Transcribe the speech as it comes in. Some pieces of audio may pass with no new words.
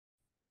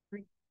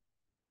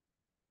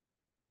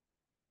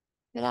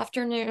Good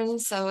afternoon.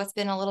 So it's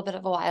been a little bit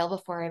of a while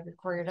before I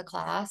recorded a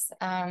class,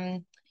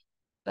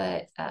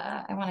 but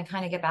I want to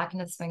kind of get back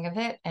into the swing of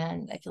it,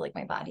 and I feel like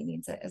my body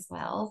needs it as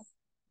well.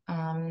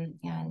 And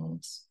I'm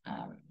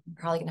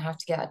probably gonna have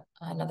to get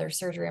another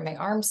surgery on my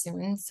arm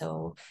soon,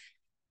 so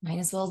might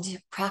as well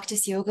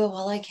practice yoga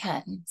while I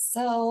can.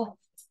 So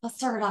let's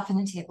start off in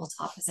the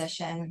tabletop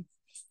position.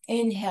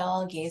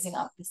 Inhale, gazing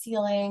up the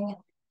ceiling.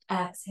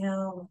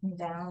 Exhale, looking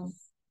down.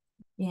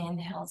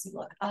 Inhale as you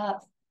look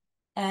up,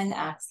 and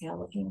exhale,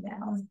 looking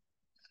down.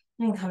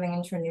 And coming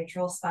into a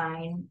neutral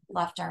spine,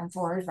 left arm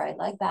forward, right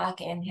leg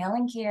back,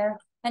 inhaling here,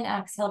 and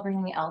exhale,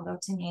 bringing the elbow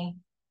to knee.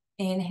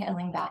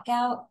 Inhaling back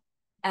out,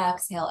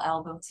 exhale,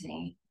 elbow to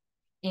knee.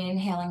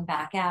 Inhaling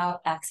back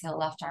out, exhale,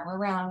 left arm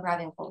around,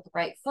 grabbing hold of the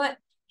right foot,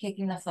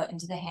 kicking the foot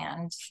into the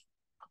hand.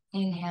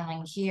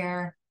 Inhaling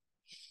here,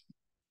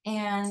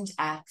 and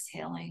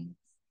exhaling.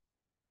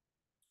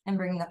 And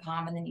bringing the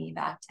palm of the knee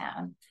back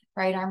down.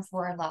 Right arm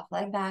forward, left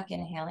leg back,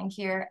 inhaling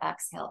here,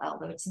 exhale,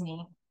 elbow to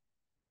knee.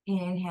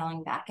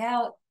 Inhaling back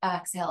out,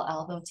 exhale,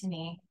 elbow to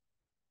knee.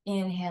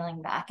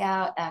 Inhaling back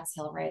out,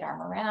 exhale, right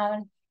arm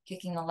around,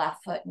 kicking the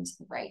left foot into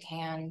the right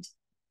hand.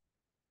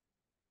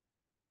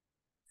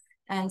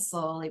 And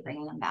slowly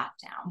bringing them back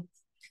down.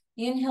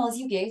 Inhale as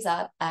you gaze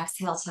up,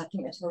 exhale,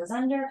 tucking the toes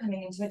under,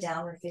 coming into a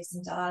downward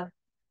facing dog,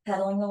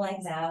 pedaling the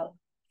legs out.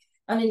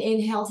 On an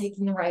inhale,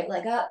 taking the right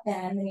leg up,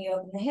 bend the knee,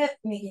 open the hip,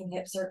 making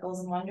hip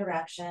circles in one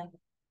direction,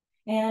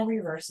 and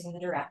reversing the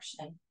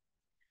direction.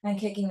 And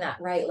kicking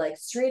that right leg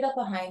straight up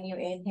behind you,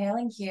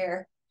 inhaling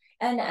here,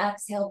 and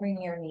exhale,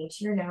 bringing your knee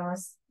to your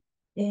nose.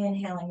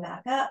 Inhaling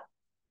back up,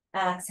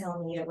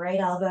 exhale, knee to right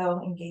elbow,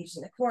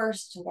 engaging the core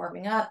to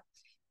warming up.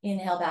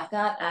 Inhale back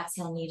up,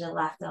 exhale, knee to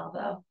left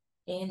elbow.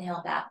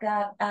 Inhale back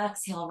up,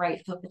 exhale,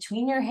 right foot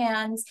between your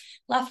hands.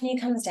 Left knee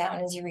comes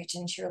down as you reach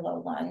into your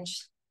low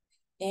lunge.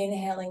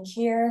 Inhaling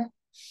here,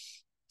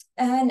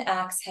 and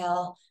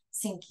exhale,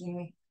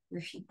 sinking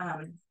your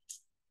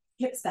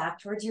hips back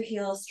towards your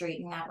heels,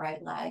 straightening that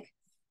right leg,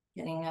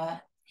 getting a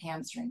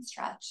hamstring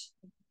stretch.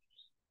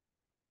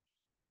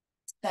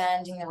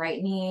 Bending the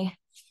right knee,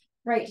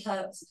 right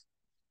toes,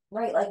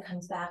 right leg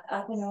comes back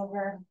up and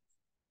over.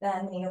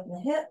 Bend the knee, open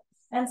the hip,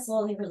 and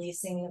slowly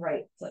releasing the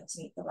right foot to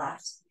meet the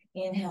left.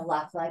 Inhale,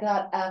 left leg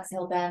up.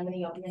 Exhale, bend the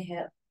knee, open the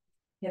hip.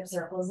 Hip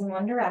circles in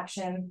one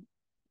direction,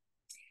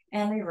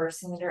 and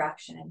reversing the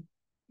direction.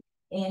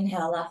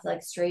 Inhale, left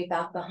leg straight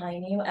back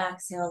behind you.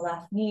 Exhale,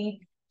 left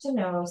knee to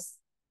nose.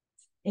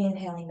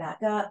 Inhaling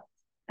back up.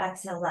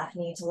 Exhale, left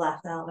knee to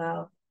left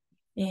elbow.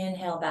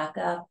 Inhale, back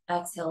up.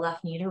 Exhale,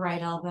 left knee to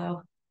right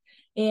elbow.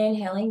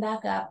 Inhaling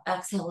back up.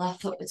 Exhale,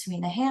 left foot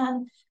between the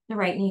hand. The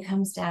right knee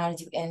comes down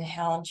as you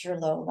inhale into your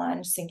low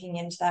lunge, sinking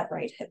into that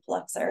right hip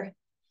flexor.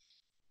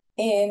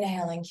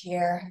 Inhaling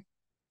here.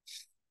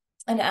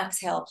 And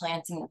exhale,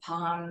 planting the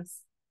palms,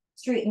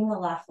 straightening the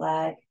left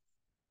leg,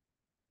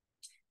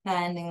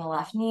 bending the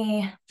left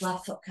knee,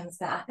 left foot comes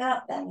back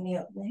up, bend the knee,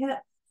 open the hip.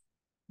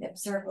 Hip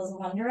circles in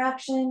one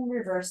direction,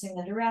 reversing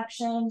the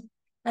direction,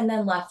 and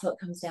then left foot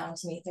comes down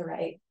to meet the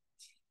right.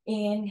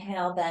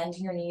 Inhale, bend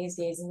your knees,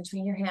 gazing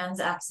between your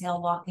hands.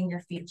 Exhale, walking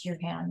your feet to your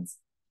hands.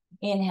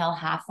 Inhale,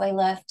 halfway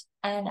lift,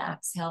 and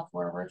exhale,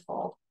 forward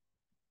fold.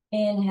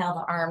 Inhale,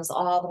 the arms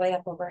all the way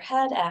up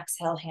overhead.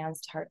 Exhale,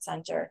 hands to heart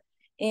center.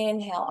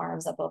 Inhale,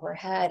 arms up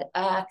overhead.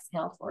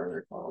 Exhale,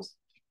 forward fold.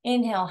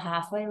 Inhale,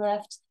 halfway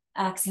lift.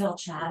 Exhale,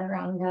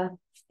 chaturanga.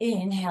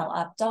 Inhale,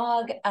 up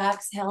dog.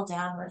 Exhale,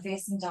 downward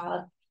facing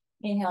dog.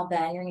 Inhale,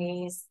 bend your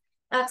knees.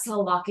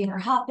 Exhale, walking or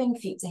hopping,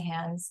 feet to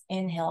hands.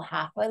 Inhale,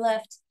 halfway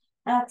lift.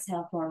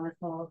 Exhale, forward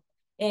fold.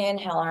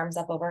 Inhale, arms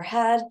up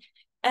overhead.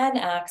 And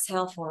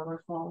exhale,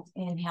 forward fold.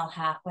 Inhale,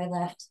 halfway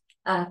lift.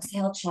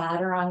 Exhale,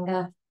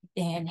 chaturanga.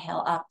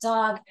 Inhale, up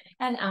dog.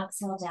 And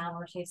exhale,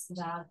 downward facing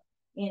dog.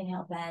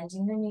 Inhale,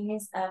 bending your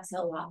knees.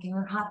 Exhale, walking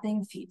or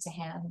hopping, feet to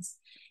hands.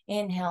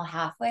 Inhale,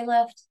 halfway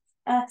lift.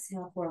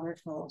 Exhale, forward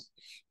fold.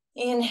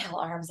 Inhale,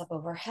 arms up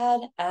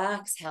overhead.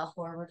 Exhale,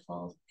 forward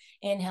fold.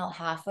 Inhale,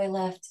 halfway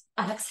lift.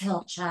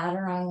 Exhale,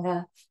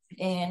 chaturanga.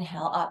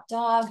 Inhale, up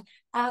dog.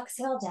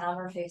 Exhale,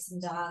 downward facing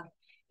dog.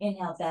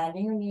 Inhale,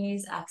 bending your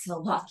knees.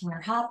 Exhale, walking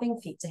or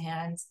hopping, feet to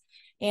hands.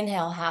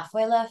 Inhale,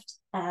 halfway lift.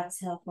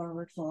 Exhale,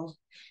 forward fold.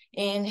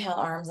 Inhale,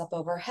 arms up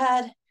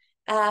overhead.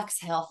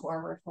 Exhale,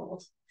 forward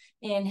fold.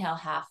 Inhale,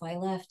 halfway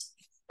lift.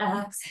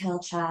 Exhale,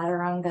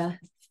 chaturanga.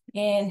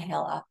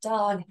 Inhale, up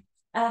dog.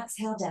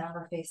 Exhale,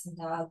 downward facing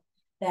dog.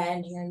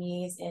 Bend your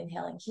knees,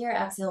 inhaling here.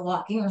 Exhale,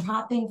 walking or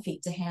hopping,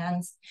 feet to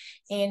hands.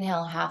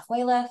 Inhale,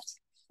 halfway lift.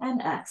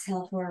 And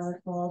exhale, forward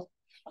fold.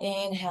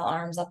 Inhale,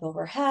 arms up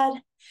overhead.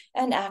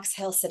 And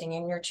exhale, sitting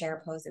in your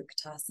chair pose,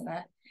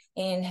 Utkatasana.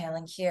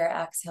 Inhaling here,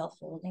 exhale,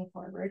 folding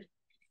forward.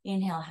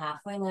 Inhale,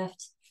 halfway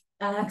lift.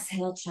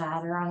 Exhale,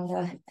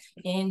 chaturanga.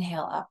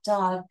 Inhale, up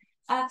dog.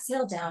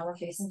 Exhale, downward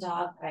facing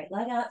dog. Right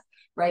leg up.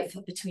 Right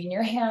foot between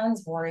your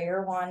hands.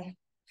 Warrior one.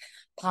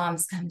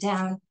 Palms come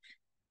down.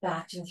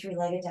 Back to a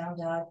three-legged down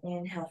dog.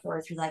 Inhale,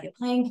 forward three-legged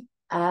plank.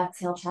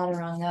 Exhale,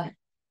 chaturanga.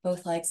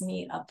 Both legs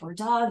meet, upward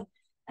dog.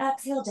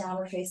 Exhale,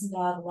 downward facing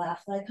dog.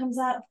 Left leg comes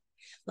up.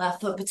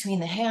 Left foot between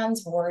the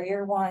hands,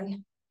 warrior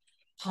one.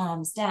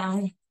 Palms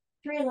down,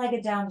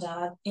 three-legged down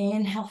dog.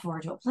 Inhale,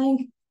 forward to a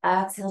plank.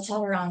 Exhale,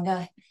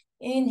 chaturanga.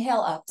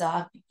 Inhale, up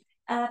dog.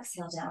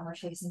 Exhale, downward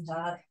facing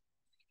dog.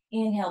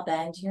 Inhale,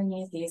 bend your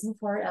knees, gazing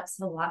forward.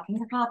 Exhale, walking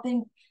or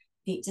hopping,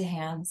 feet to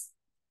hands.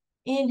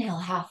 Inhale,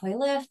 halfway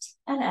lift,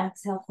 and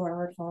exhale,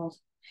 forward fold.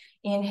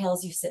 Inhale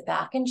as you sit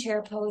back in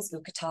chair pose,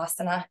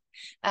 Utkatasana.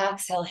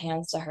 Exhale,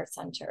 hands to heart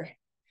center.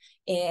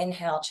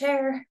 Inhale,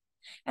 chair,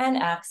 and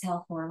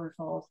exhale, forward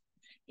fold.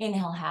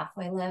 Inhale,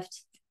 halfway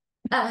lift.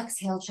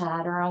 Exhale,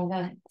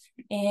 chaturanga.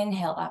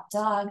 Inhale, up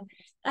dog.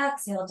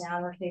 Exhale,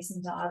 downward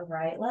facing dog.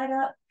 Right leg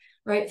up.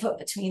 Right foot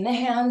between the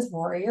hands.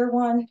 Warrior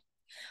one.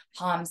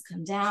 Palms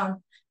come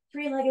down.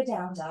 Three-legged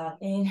down dog.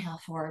 Inhale,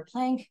 forward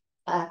plank.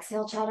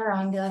 Exhale,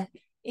 chaturanga.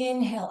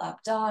 Inhale, up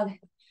dog.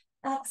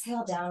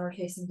 Exhale, downward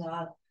facing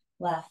dog.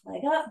 Left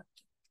leg up.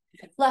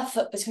 Left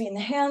foot between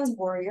the hands.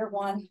 Warrior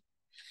one.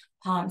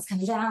 Palms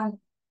come down.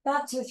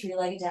 Back to a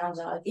three-legged down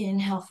dog.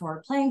 Inhale,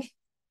 forward plank.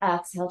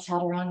 Exhale,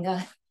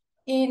 chaturanga.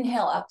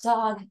 Inhale, up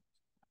dog.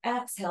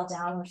 Exhale,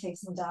 downward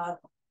facing dog.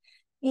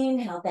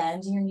 Inhale,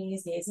 bend your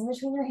knees, gazing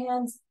between your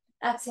hands.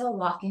 Exhale,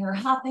 walking or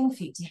hopping,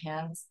 feet to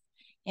hands.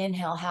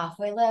 Inhale,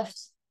 halfway lift.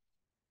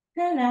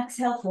 And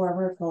exhale,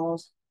 forward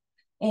fold.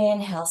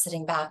 Inhale,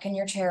 sitting back in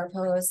your chair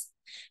pose.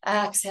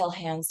 Exhale,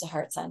 hands to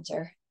heart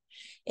center.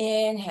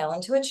 Inhale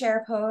into a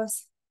chair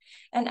pose.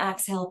 And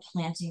exhale,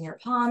 planting your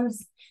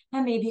palms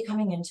and maybe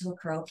coming into a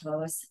crow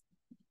pose.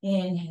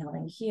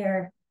 Inhaling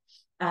here.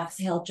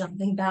 Exhale,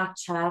 jumping back,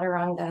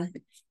 chaturanga.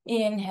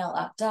 Inhale,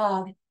 up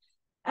dog.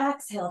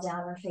 Exhale,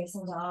 downward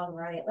facing dog,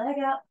 right leg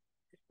up.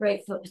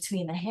 Right foot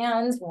between the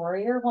hands,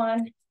 warrior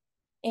one.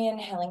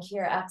 Inhaling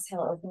here,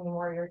 exhale, open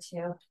warrior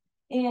two.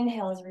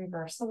 Inhale as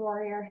reverse the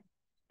warrior.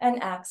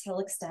 And exhale,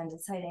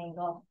 extended side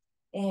angle.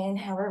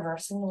 Inhale,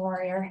 reversing the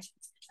warrior.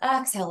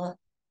 Exhale,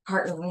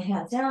 cartwheeling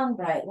hands down,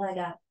 right leg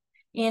up.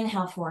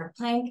 Inhale, forward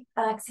plank.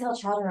 Exhale,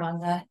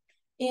 chaturanga.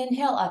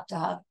 Inhale, up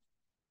dog.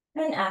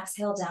 And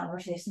exhale,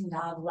 downward facing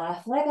dog,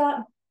 left leg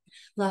up.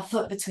 Left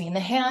foot between the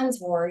hands,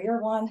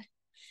 warrior one.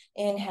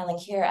 Inhaling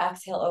here,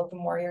 exhale,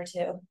 open warrior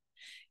two.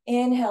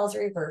 Inhale as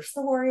reverse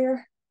the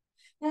warrior.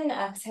 And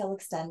exhale,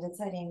 extended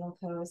side angle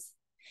pose.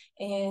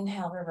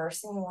 Inhale,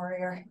 reversing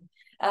warrior.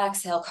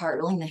 Exhale,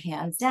 cartwheeling the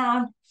hands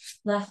down.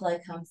 Left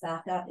leg comes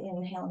back up.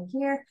 Inhaling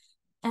here.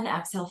 And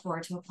exhale,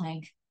 forward to a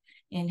plank.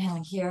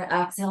 Inhaling here.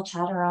 Exhale,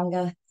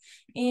 chaturanga.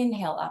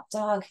 Inhale, up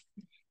dog.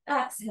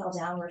 Exhale,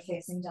 downward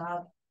facing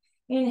dog.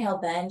 Inhale,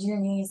 bend your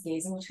knees,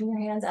 gazing between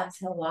your hands.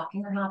 Exhale,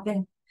 walking or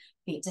hopping,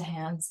 feet to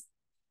hands.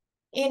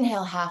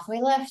 Inhale,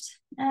 halfway lift.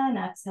 And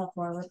exhale,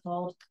 forward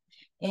fold.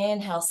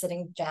 Inhale,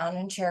 sitting down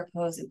in chair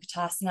pose,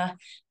 Utkatasana.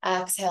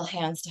 Exhale,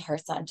 hands to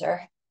heart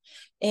center.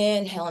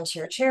 Inhale into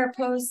your chair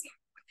pose.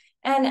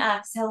 And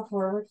exhale,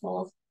 forward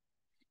fold.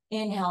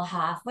 Inhale,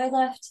 halfway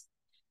lift.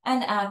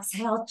 And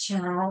exhale,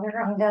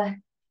 chaturanga.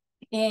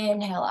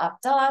 Inhale, up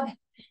dog.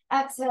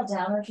 Exhale,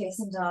 downward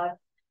facing dog.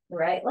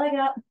 Right leg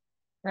up.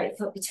 Right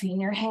foot between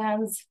your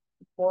hands.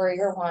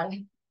 Warrior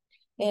one.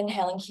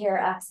 Inhaling here,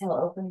 exhale,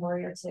 open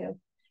warrior two.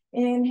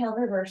 Inhale,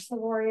 reverse the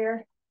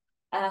warrior.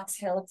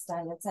 Exhale,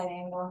 extended side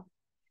angle.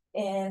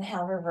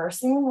 Inhale,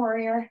 reversing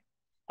warrior.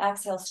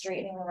 Exhale,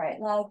 straightening the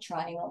right leg,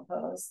 triangle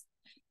pose.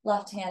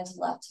 Left hand to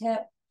left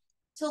hip,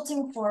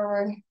 tilting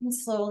forward and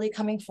slowly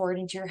coming forward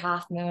into your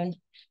half moon.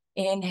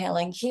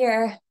 Inhaling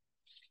here.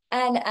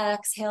 And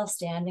exhale,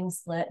 standing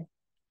split.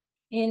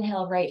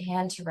 Inhale, right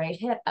hand to right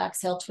hip.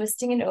 Exhale,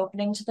 twisting and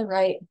opening to the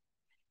right.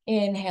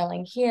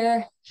 Inhaling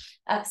here.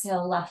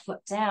 Exhale, left foot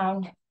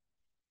down.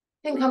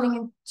 And coming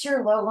into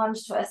your low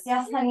lunge twist.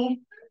 Yes, honey?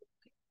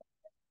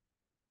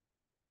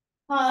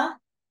 Huh?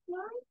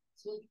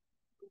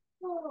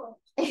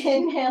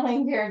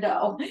 Inhaling here,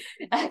 no.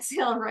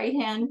 Exhale, right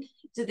hand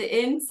to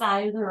the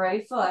inside of the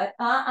right foot.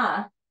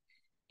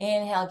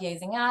 Inhale,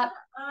 gazing up.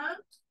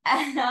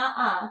 And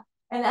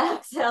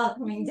exhale,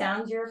 coming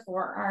down to your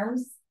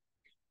forearms.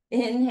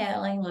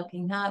 Inhaling,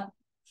 looking up.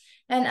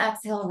 And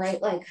exhale,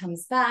 right leg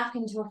comes back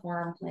into a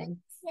forearm plank.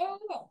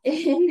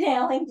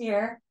 Inhaling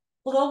here,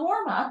 a little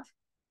warm up.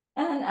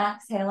 And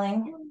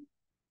exhaling.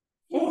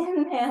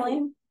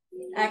 Inhaling.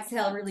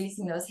 Exhale,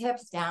 releasing those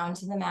hips down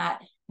to the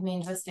mat. Coming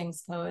into a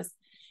Sphinx pose.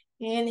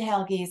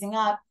 Inhale, gazing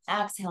up.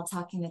 Exhale,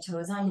 tucking the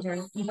toes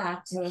under.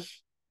 Back to a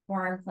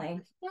forearm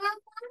plank.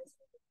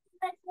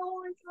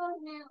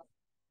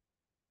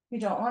 You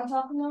don't want to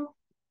talk now?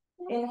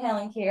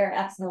 Inhaling here,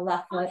 exhale,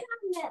 left foot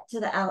to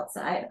the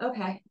outside.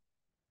 Okay.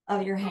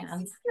 Of your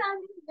hands.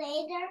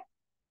 Later.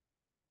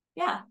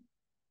 Yeah.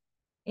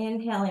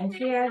 Inhaling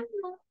here.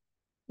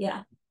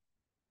 Yeah.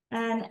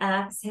 And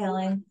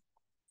exhaling.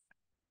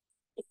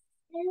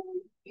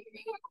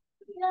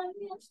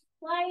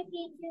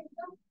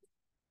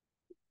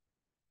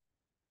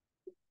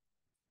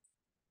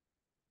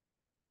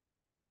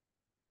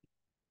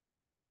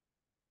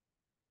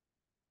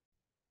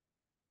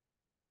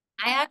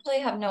 I actually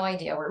have no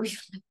idea where we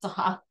left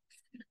off,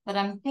 but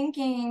I'm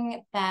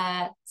thinking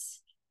that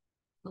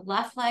the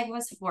left leg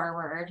was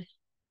forward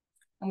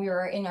And we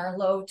were in our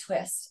low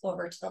twist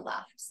over to the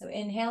left. So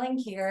inhaling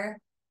here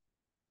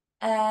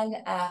and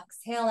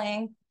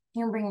exhaling.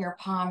 You can bring your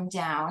palm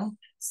down,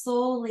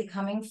 slowly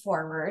coming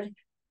forward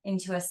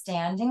into a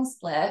standing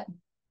split.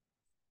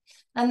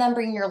 And then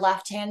bring your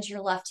left hand to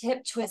your left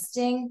hip,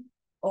 twisting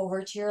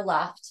over to your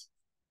left.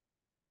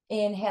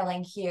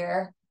 Inhaling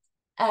here,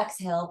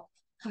 exhale,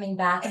 coming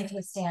back into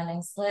a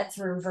standing split.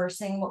 So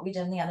reversing what we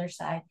did on the other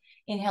side.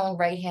 Inhaling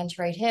right hand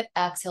to right hip,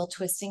 exhale,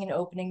 twisting and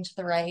opening to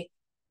the right.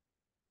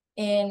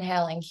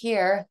 Inhaling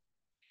here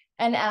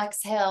and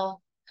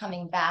exhale,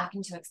 coming back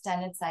into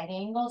extended side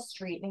angle,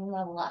 straightening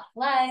the left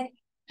leg,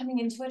 coming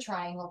into a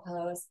triangle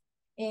pose.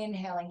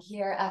 Inhaling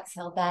here,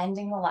 exhale,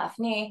 bending the left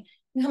knee,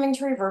 and coming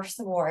to reverse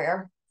the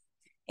warrior.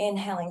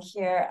 Inhaling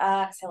here,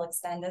 exhale,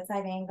 extended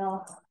side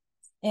angle.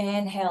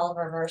 Inhale,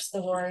 reverse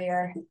the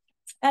warrior,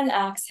 and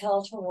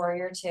exhale to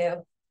warrior two.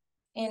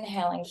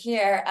 Inhaling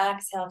here,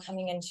 exhale,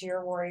 coming into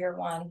your warrior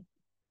one.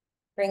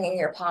 Bringing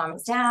your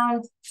palms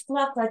down,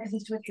 left leg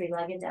comes to a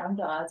three-legged down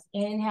dog.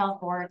 Inhale,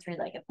 forward,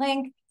 three-legged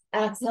plank.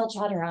 Exhale,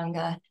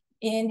 chaturanga.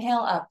 Inhale,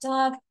 up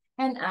dog,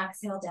 and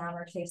exhale,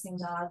 downward facing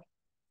dog.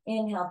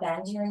 Inhale,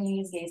 bend your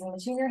knees, gazing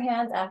between your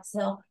hands.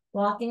 Exhale,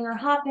 walking or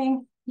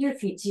hopping your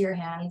feet to your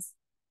hands.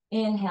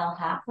 Inhale,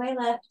 halfway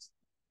lift,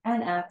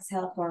 and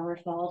exhale,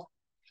 forward fold.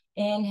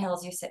 Inhale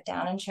as you sit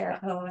down in chair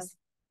pose,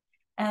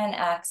 and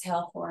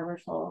exhale,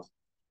 forward fold.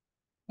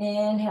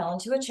 Inhale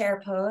into a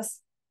chair pose,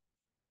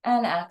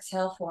 and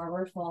exhale,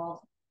 forward fold.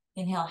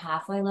 Inhale,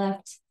 halfway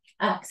lift.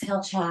 Exhale,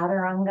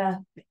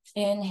 chaturanga.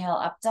 Inhale,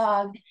 up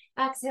dog.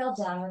 Exhale,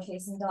 downward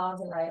facing dog.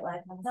 The right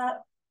leg comes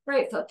up.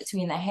 Right foot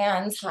between the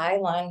hands, high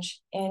lunge.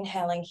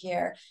 Inhaling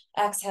here.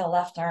 Exhale,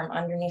 left arm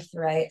underneath the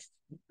right.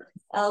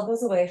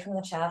 Elbows away from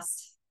the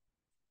chest.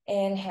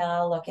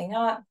 Inhale, looking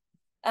up.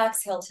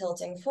 Exhale,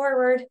 tilting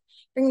forward.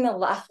 Bringing the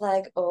left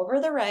leg over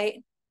the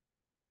right.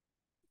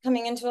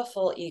 Coming into a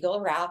full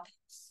eagle wrap.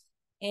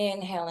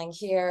 Inhaling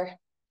here.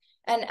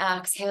 And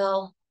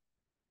exhale,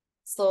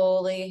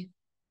 slowly,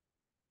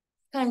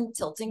 kind of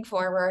tilting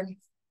forward.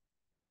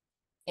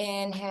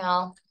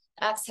 Inhale,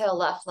 exhale,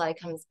 left leg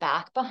comes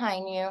back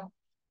behind you.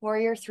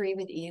 Warrior three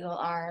with eagle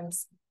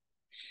arms.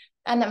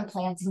 And then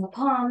planting the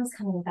palms,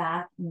 coming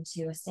back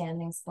into a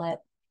standing split.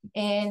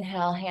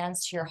 Inhale,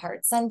 hands to your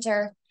heart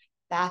center,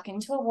 back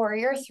into a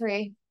warrior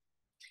three.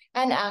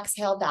 And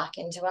exhale, back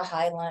into a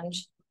high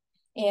lunge.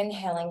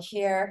 Inhaling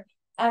here,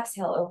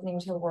 exhale,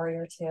 opening to a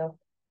warrior two.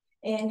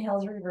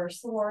 Inhale, reverse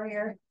the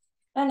warrior,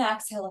 and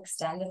exhale,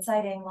 extended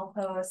side angle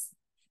pose,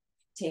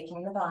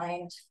 taking the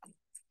bind.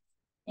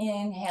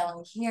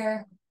 Inhaling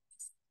here,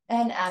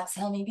 and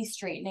exhale, maybe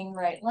straightening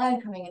right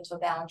leg, coming into a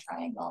bound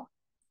triangle.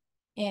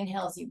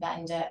 Inhale as you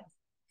bend it.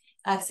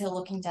 Exhale,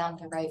 looking down at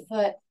the right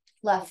foot.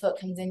 Left foot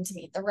comes in to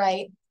meet the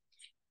right.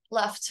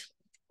 Left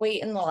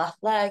weight in the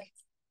left leg,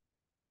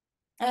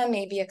 and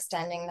maybe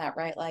extending that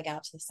right leg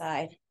out to the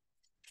side.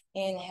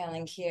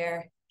 Inhaling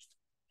here,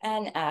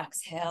 and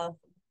exhale.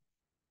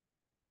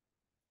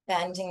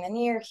 Bending the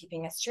knee or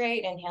keeping it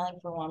straight, inhaling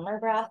for one more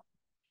breath,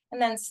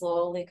 and then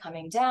slowly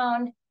coming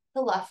down.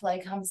 The left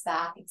leg comes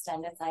back,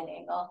 extended side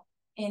angle.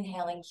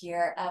 Inhaling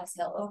here,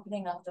 exhale,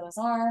 opening up those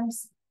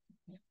arms,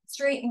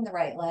 straightening the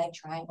right leg,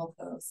 triangle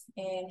pose.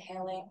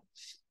 Inhaling,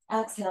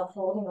 exhale,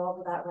 folding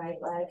over that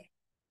right leg.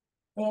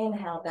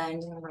 Inhale,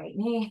 bending the right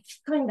knee,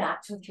 coming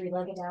back to a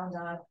three-legged down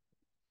dog.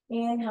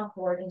 Inhale,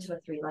 forward into a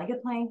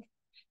three-legged plank.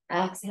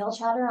 Exhale,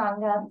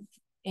 chaturanga.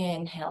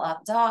 Inhale,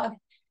 up dog.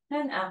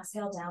 And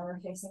exhale,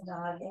 downward facing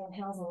dog.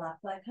 Inhale, the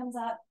left leg comes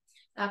up.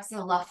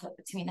 Exhale, left foot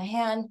between the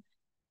hand.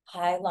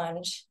 High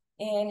lunge.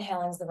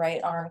 Inhaling as the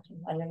right arm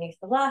underneath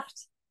the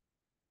left.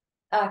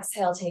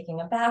 Exhale,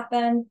 taking a back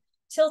bend.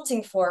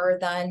 Tilting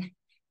forward then.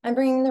 And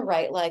bringing the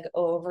right leg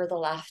over the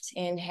left.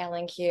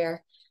 Inhaling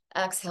here.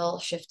 Exhale,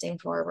 shifting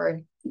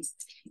forward.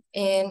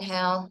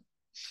 Inhale.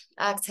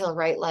 Exhale,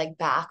 right leg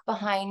back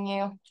behind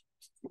you.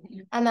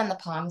 And then the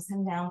palms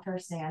come down for a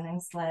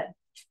standing split.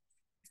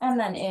 And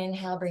then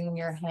inhale, bringing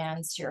your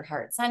hands to your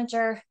heart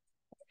center.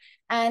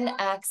 And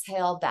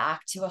exhale,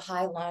 back to a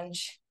high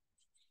lunge.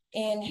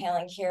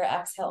 Inhaling here,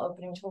 exhale,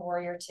 opening to a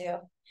warrior two.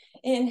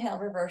 Inhale,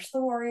 reverse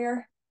the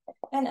warrior.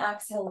 And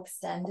exhale,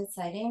 extended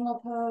side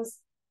angle pose.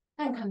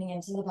 And coming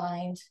into the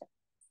bind.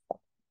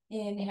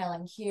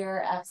 Inhaling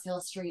here,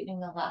 exhale, straightening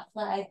the left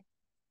leg.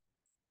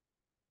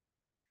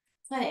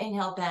 And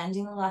inhale,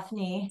 bending the left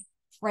knee.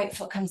 Right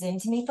foot comes in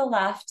to meet the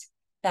left,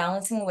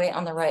 balancing the weight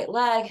on the right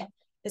leg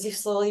as you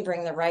slowly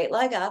bring the right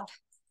leg up,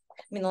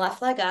 the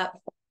left leg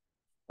up,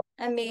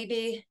 and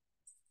maybe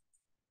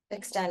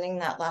extending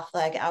that left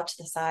leg out to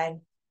the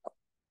side.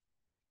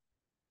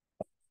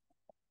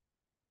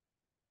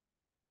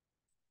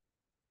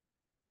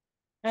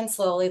 And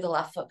slowly the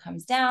left foot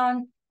comes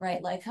down,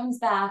 right leg comes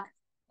back,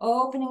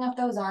 opening up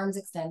those arms,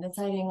 extended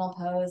side angle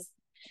pose.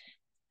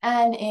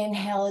 And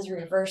inhale as you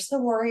reverse the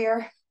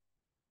warrior.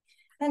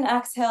 And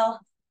exhale,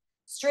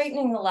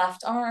 straightening the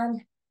left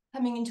arm,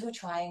 coming into a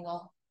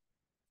triangle.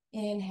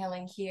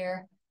 Inhaling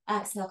here,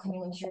 exhale,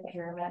 coming into your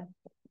pyramid.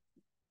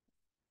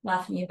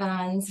 Left knee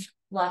bends,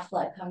 left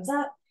leg comes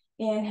up.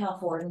 Inhale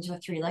forward into a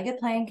three-legged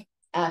plank.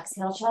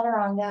 Exhale,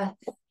 chaturanga.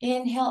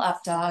 Inhale,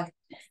 up dog.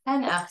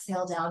 And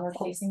exhale, downward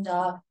facing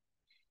dog.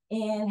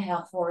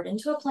 Inhale forward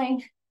into a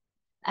plank.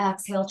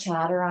 Exhale,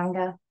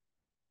 chaturanga.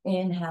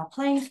 Inhale,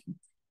 plank.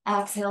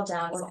 Exhale,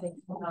 downward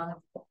facing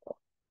dog.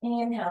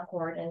 Inhale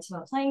forward into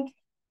a plank.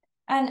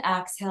 And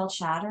exhale,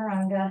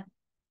 chaturanga.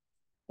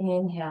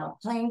 Inhale,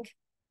 plank.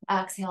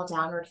 Exhale,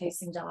 downward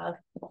facing dog.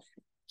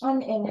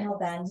 On inhale,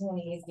 bend your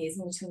knees,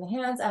 gazing between the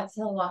hands.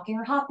 Exhale, walking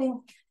or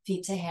hopping,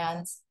 feet to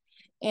hands.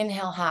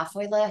 Inhale,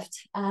 halfway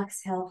lift.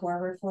 Exhale,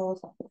 forward fold.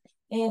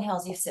 Inhale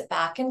as you sit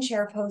back in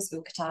chair pose,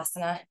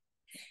 Utkatasana.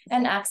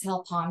 And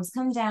exhale, palms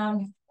come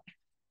down,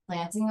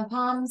 planting the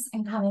palms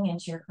and coming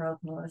into your crow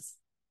pose.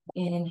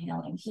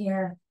 Inhaling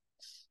here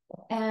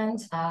and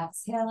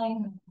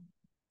exhaling.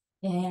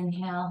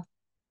 Inhale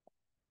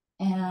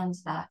and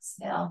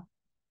exhale.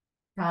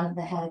 Crown of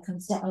the head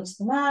comes down to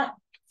the mat.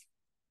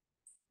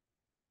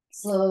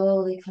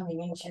 Slowly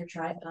coming into your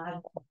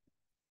tripod.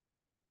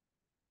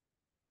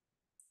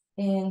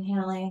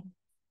 Inhaling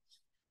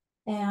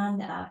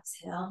and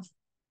exhale.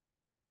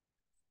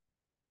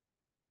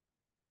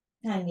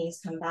 And knees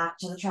come back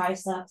to the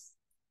triceps.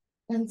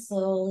 And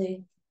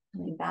slowly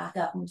coming back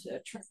up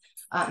into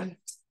a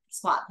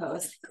squat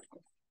pose.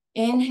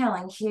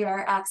 Inhaling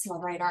here, exhale,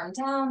 right arm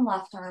down,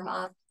 left arm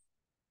up.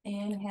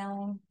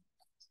 Inhaling,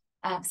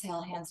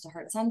 exhale, hands to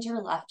heart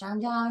center, left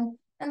arm down,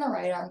 and the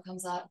right arm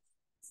comes up.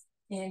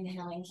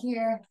 Inhaling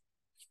here,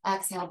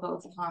 exhale,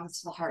 both palms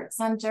to the heart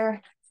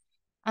center,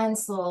 and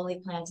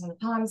slowly planting the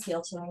palms,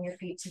 heel toeing your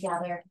feet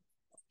together,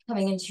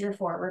 coming into your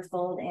forward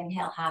fold.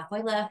 Inhale,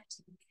 halfway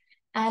lift,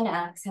 and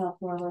exhale,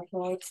 forward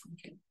fold.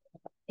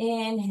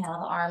 Inhale,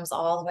 the arms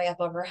all the way up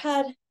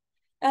overhead,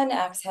 and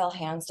exhale,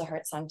 hands to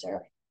heart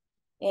center.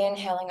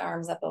 Inhaling,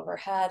 arms up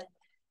overhead,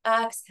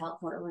 exhale,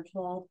 forward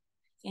fold.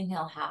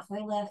 Inhale,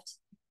 halfway lift,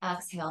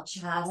 exhale,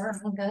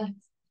 chaturanga.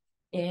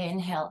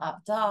 Inhale,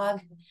 up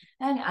dog,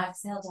 and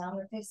exhale,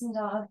 downward facing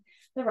dog.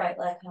 The right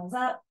leg comes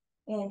up.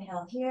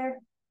 Inhale here,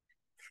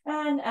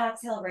 and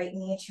exhale, right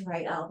knee to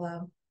right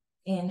elbow.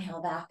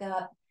 Inhale, back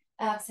up.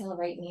 Exhale,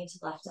 right knee to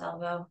left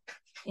elbow.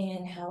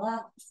 Inhale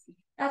up.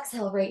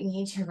 Exhale, right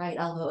knee to right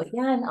elbow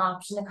again.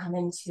 Option to come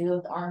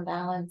into the arm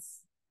balance.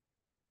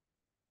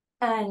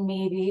 And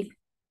maybe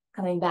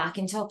coming back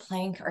into a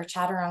plank or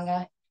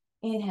chaturanga.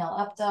 Inhale,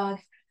 up dog.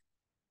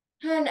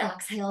 And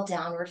exhale,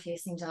 downward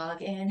facing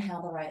dog.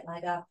 Inhale, the right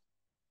leg up.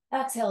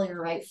 Exhale,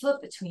 your right foot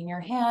between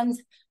your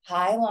hands.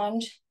 High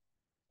lunge.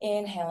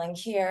 Inhaling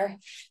here.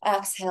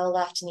 Exhale,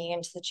 left knee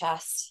into the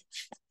chest.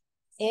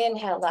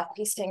 Inhale, left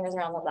piece fingers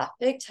around the left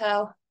big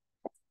toe.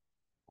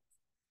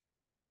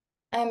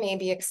 And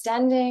maybe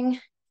extending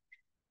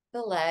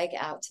the leg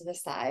out to the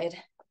side.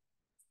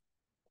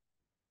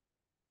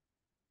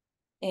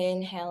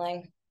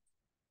 Inhaling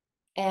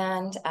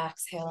and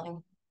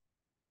exhaling.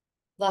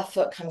 Left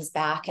foot comes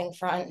back in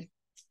front.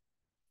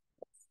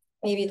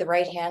 Maybe the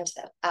right hand to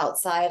the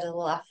outside of the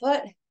left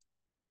foot.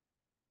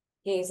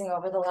 Gazing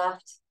over the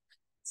left.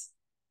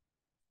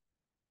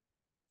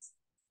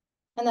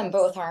 And then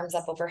both arms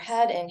up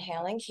overhead,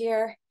 inhaling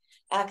here.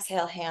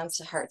 Exhale, hands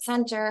to heart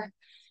center.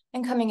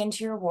 And coming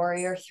into your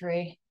warrior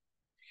three.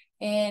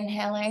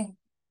 Inhaling.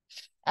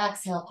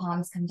 Exhale,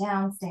 palms come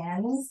down,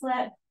 standing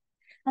split.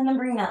 And then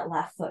bring that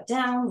left foot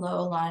down,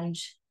 low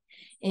lunge.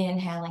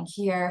 Inhaling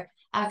here.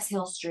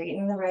 Exhale,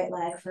 straighten the right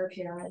leg for a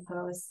pyramid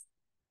pose.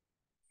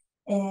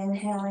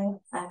 Inhaling,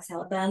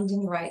 exhale,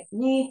 bending the right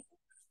knee.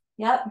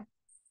 Yep.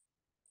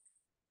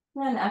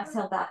 And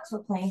exhale back to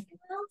a plank.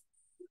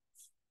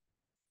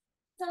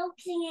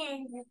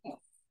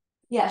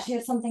 Yeah, she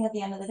has something at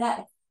the end of the day.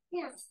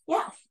 Yeah.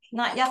 Yeah,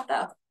 not yet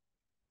though.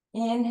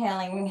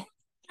 Inhaling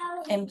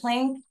in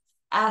plank.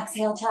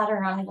 Exhale,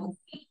 chaturanga.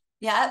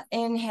 Yeah,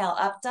 inhale,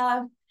 up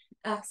dog.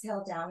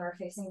 Exhale, downward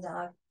facing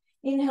dog.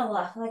 Inhale,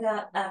 left leg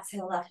up.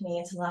 Exhale, left knee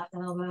into left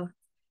elbow.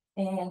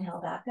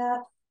 Inhale, back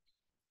up.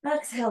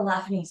 Exhale,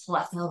 left knee to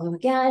left elbow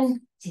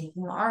again.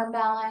 Taking the arm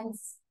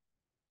balance.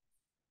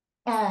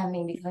 And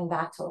maybe coming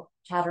back to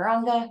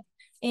chaturanga.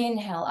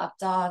 Inhale, up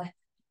dog.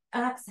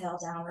 Exhale,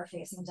 downward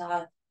facing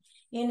dog.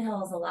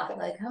 Inhale as the left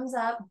leg comes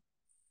up.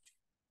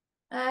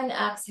 And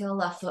exhale,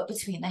 left foot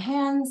between the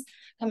hands.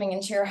 Coming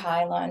into your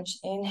high lunge.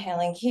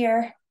 Inhaling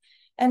here.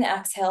 And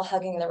exhale,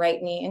 hugging the right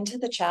knee into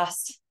the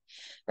chest.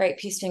 Right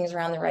piece fingers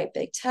around the right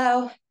big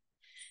toe.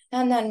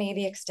 And then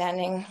maybe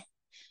extending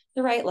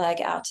the right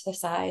leg out to the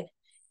side.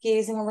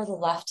 Gazing over the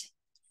left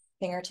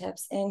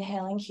fingertips.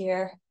 Inhaling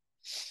here.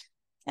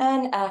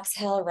 And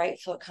exhale, right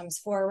foot comes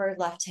forward.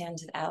 Left hand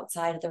to the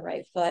outside of the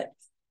right foot.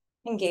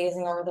 And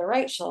gazing over the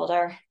right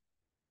shoulder.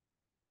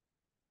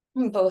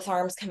 And both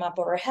arms come up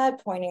overhead,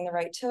 pointing the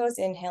right toes.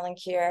 Inhaling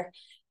here.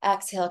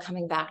 Exhale,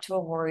 coming back to a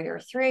warrior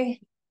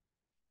three.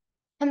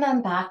 And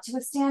then back to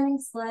a standing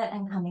split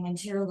and coming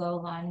into your low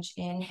lunge.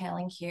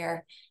 Inhaling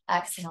here.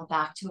 Exhale,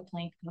 back to a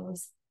plank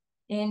pose.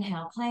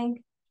 Inhale,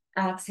 plank.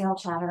 Exhale,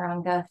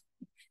 chaturanga.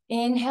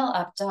 Inhale,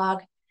 up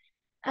dog.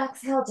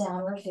 Exhale,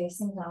 downward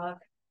facing dog.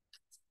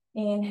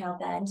 Inhale,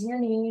 bend your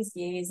knees,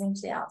 gazing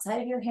to the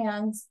outside of your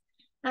hands.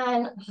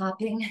 And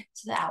hopping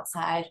to the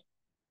outside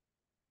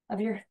of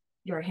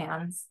your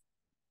hands.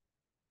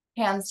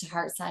 Hands to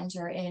heart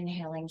center,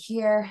 inhaling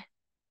here.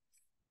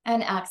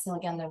 And exhale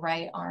again, the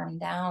right arm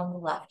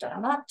down, left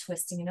arm up,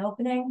 twisting and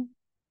opening.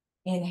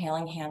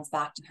 Inhaling, hands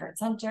back to heart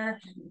center.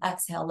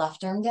 Exhale,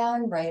 left arm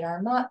down, right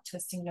arm up,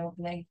 twisting and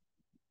opening.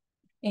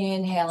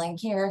 Inhaling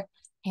here,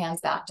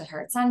 hands back to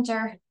heart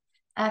center.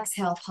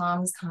 Exhale,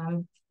 palms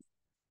come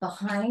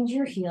behind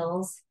your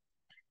heels,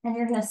 and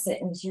you're going to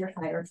sit into your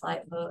fight or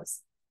flight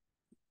pose.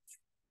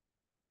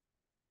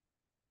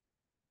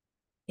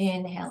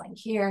 Inhaling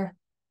here,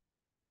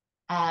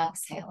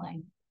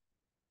 exhaling.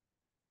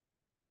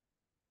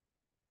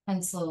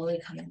 And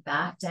slowly coming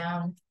back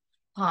down,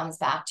 palms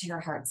back to your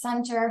heart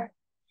center.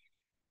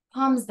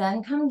 Palms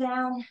then come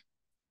down,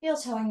 heel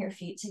toeing your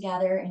feet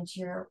together into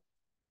your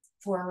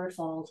forward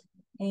fold.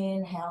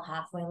 Inhale,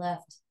 halfway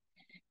lift,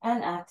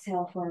 and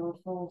exhale, forward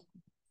fold.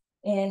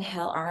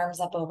 Inhale, arms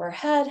up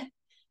overhead.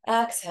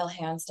 Exhale,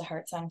 hands to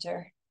heart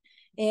center.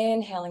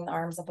 Inhaling the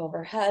arms up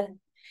overhead,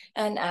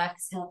 and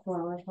exhale,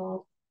 forward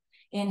fold.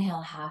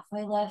 Inhale,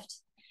 halfway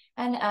lift,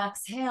 and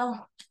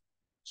exhale,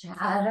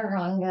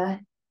 chaturanga.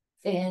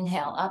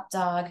 Inhale, up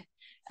dog.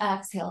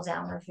 Exhale,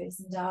 downward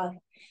facing dog.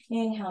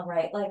 Inhale,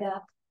 right leg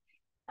up.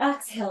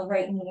 Exhale,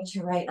 right knee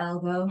to right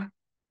elbow.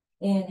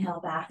 Inhale,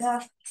 back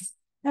up.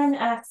 And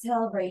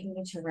exhale, right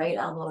knee to right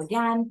elbow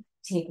again.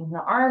 Taking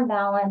the arm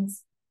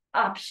balance.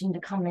 Option to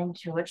come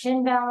into a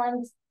chin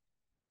balance.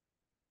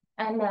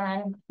 And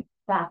then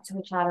back to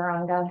a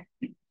chaturanga.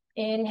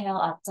 Inhale,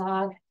 up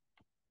dog.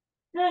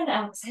 And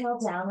exhale,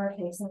 downward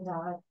facing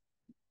dog.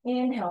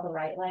 Inhale, the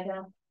right leg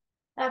up.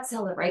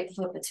 Exhale, the right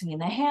foot between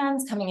the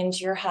hands, coming into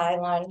your high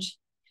lunge.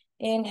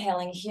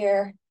 Inhaling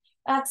here.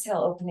 Exhale,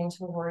 opening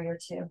to a warrior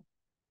two.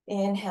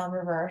 Inhale,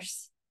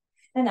 reverse.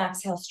 And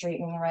exhale,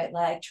 straightening the right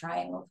leg,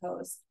 triangle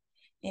pose.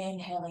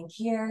 Inhaling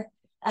here.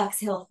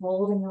 Exhale,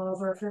 folding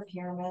over for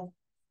pyramid.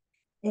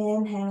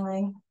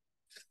 Inhaling.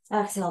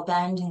 Exhale,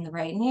 bending the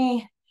right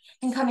knee.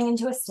 And coming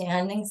into a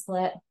standing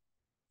split.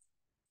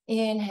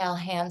 Inhale,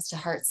 hands to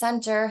heart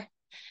center.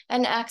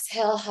 And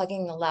exhale,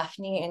 hugging the left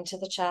knee into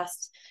the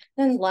chest.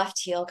 Then left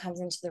heel comes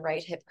into the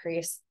right hip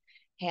crease.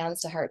 Hands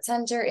to heart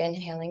center,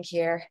 inhaling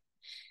here.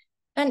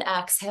 And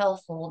exhale,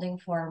 folding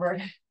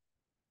forward.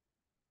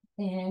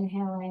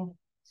 Inhaling.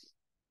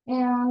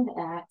 And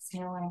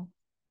exhaling.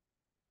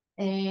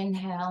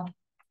 Inhale.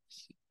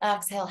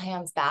 Exhale,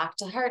 hands back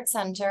to heart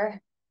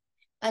center.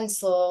 And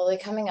slowly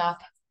coming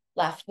up,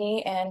 left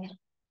knee in.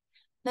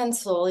 Then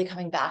slowly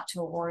coming back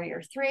to a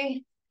warrior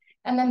three.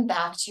 And then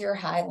back to your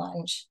high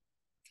lunge.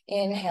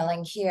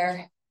 Inhaling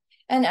here.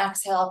 And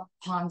exhale,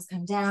 palms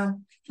come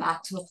down,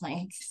 back to a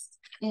plank.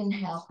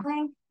 Inhale,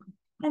 plank.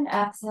 And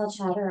exhale,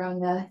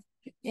 chaturanga.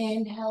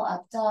 Inhale,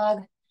 up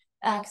dog.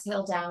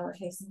 Exhale, downward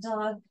facing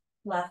dog.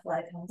 Left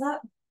leg comes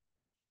up.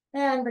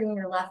 And bring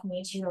your left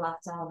knee to your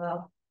left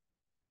elbow.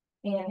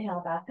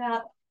 Inhale, back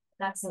up.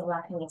 Exhale,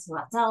 left knee to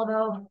left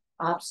elbow.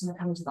 Option to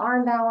come to the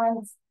arm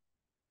balance.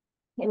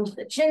 Into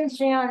the chin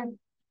stand.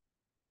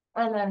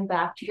 And then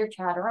back to your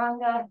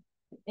chaturanga.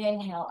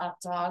 Inhale, up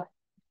dog.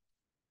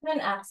 Then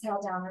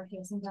exhale, downward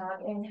facing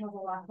dog. Inhale, the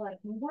left leg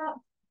comes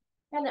up.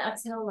 And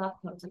exhale,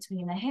 left foot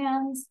between the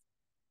hands.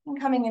 And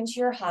coming into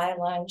your high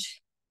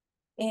lunge.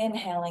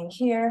 Inhaling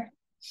here.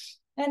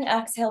 And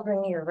exhale,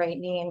 bring your right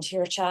knee into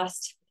your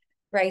chest.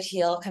 Right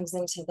heel comes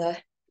into the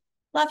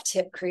left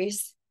hip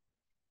crease.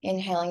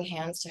 Inhaling,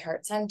 hands to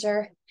heart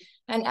center.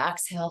 And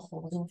exhale,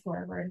 folding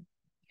forward.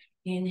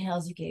 Inhale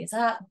as you gaze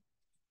up.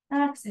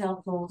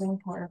 Exhale, folding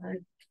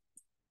forward.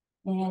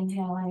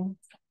 Inhaling.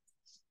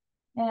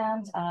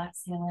 And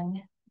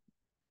exhaling.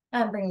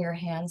 And bring your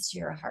hands to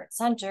your heart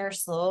center,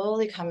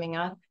 slowly coming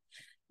up.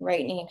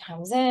 Right knee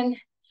comes in.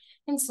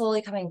 And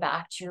slowly coming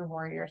back to your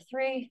warrior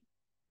three.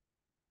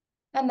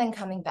 And then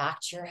coming back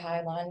to your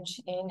high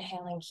lunge.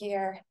 Inhaling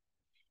here.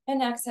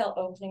 And exhale,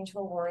 opening to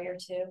a warrior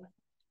two.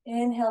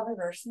 Inhale,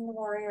 reversing the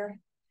warrior.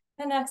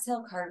 And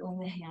exhale,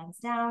 cartwheeling the hands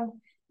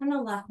down. And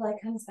the left leg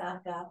comes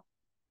back up.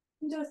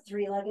 Into a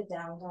three-legged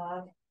down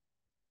dog.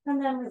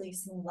 And then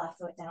releasing the left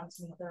foot down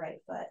to meet the right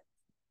foot.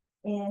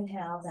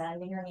 Inhale,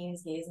 bending your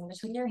knees, gazing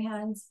between your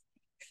hands.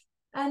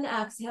 And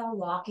exhale,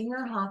 walking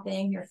or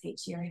hopping your feet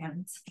to your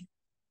hands.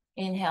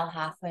 Inhale,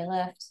 halfway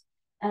lift.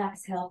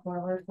 Exhale,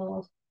 forward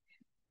fold.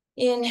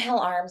 Inhale,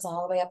 arms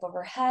all the way up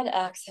overhead.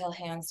 Exhale,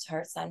 hands to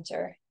heart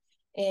center.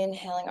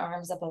 Inhaling,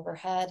 arms up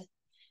overhead.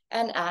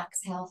 And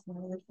exhale,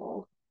 forward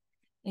fold.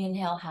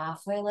 Inhale,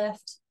 halfway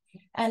lift.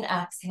 And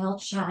exhale,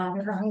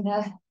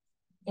 chaturanga.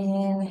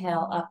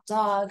 Inhale, up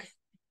dog.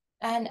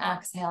 And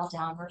exhale,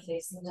 downward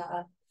facing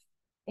dog.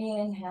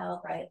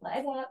 Inhale, right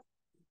leg up.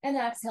 And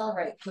exhale,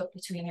 right foot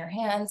between your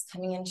hands,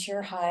 coming into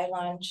your high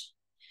lunge.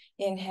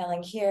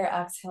 Inhaling here,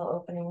 exhale,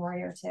 opening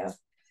warrior two.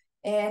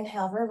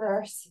 Inhale,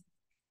 reverse.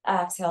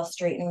 Exhale,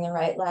 straightening the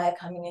right leg,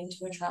 coming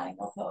into a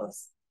triangle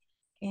pose.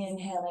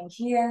 Inhaling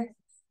here.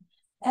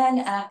 And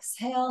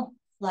exhale,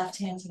 left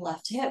hand to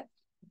left hip.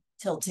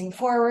 Tilting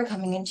forward,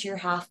 coming into your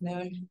half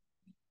moon.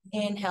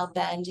 Inhale,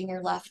 bending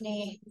your left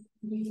knee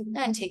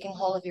and taking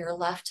hold of your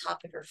left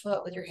top of your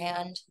foot with your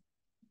hand.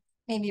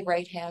 Maybe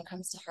right hand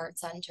comes to heart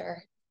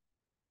center.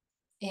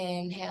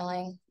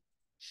 Inhaling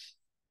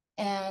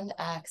and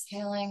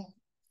exhaling.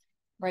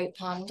 Right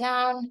palm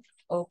down,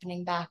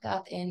 opening back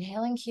up,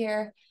 inhaling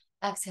here.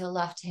 Exhale,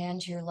 left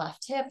hand to your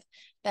left hip,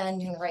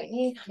 bending the right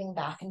knee, coming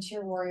back into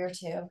your warrior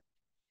two.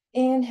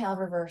 Inhale,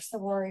 reverse the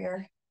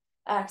warrior.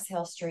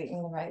 Exhale,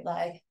 straighten the right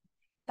leg.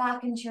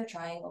 Back into your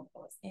triangle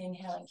pose.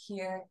 Inhaling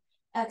here.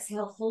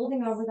 Exhale,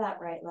 folding over that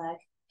right leg,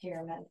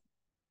 pyramid.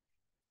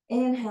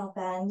 Inhale,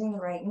 bending the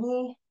right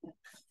knee.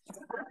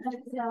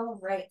 Exhale,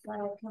 right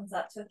leg comes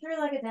up to a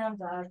three-legged down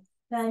dog.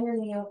 Bend your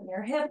knee, open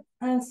your hip,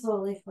 and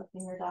slowly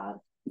flipping your dog.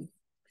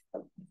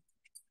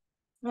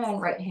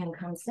 And right hand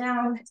comes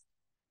down.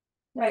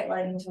 Right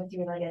leg into a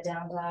three-legged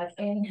down dog.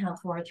 Inhale,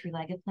 forward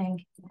three-legged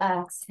plank.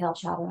 Exhale,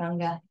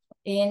 chaturanga.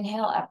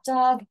 Inhale, up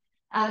dog.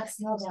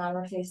 Exhale,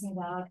 downward facing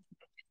dog.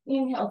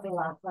 Inhale, the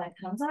left leg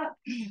comes up.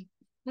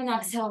 And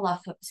exhale,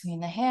 left foot between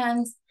the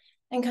hands.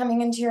 And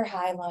coming into your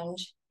high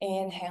lunge.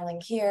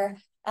 Inhaling here.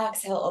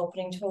 Exhale,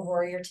 opening to a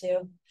warrior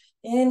two.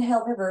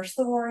 Inhale, reverse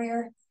the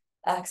warrior.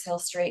 Exhale,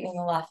 straightening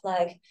the left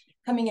leg.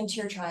 Coming into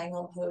your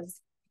triangle pose.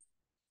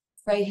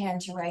 Right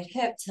hand to right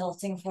hip,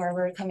 tilting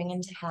forward, coming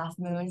into half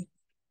moon.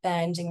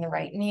 Bending the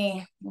right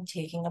knee and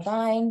taking a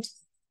bind.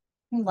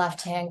 And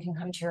left hand can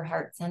come to your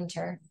heart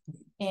center.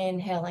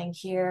 Inhaling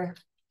here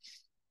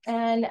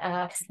and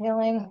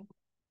exhaling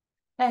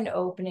and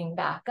opening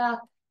back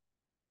up.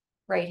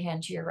 Right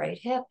hand to your right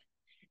hip.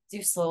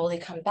 Do slowly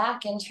come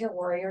back into your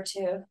warrior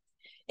two.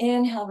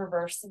 Inhale,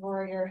 reverse the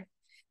warrior.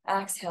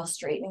 Exhale,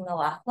 straightening the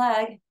left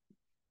leg.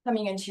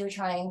 Coming into your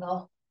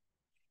triangle.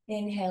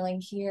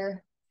 Inhaling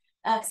here.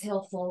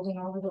 Exhale, folding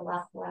over the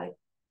left leg.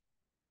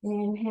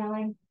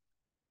 Inhaling.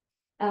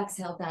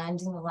 Exhale,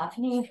 bending the left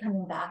knee,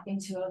 coming back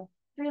into a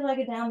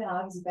three-legged down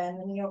dog as you bend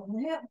the knee,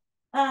 open the hip,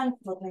 and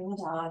flipping the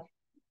dog.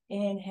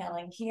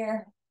 Inhaling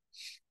here.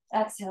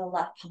 Exhale,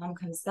 left palm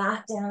comes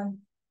back down,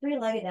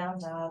 three-legged down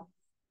dog.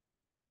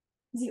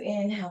 As you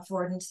inhale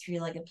forward into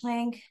three-legged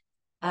plank.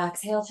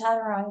 Exhale,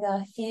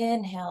 chaturanga.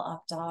 Inhale,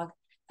 up dog.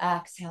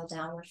 Exhale,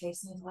 downward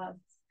facing dog.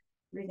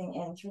 Breathing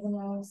in through the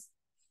nose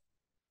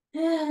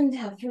and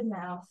out through the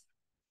mouth.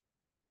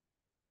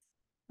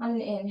 On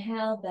an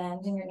inhale,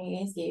 bending your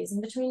knees,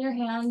 gazing between your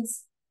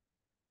hands.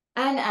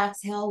 And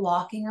exhale,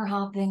 walking or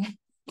hopping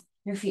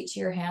your feet to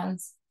your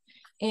hands.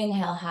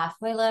 Inhale,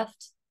 halfway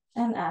lift.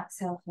 And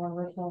exhale,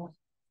 forward fold.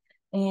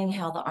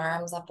 Inhale, the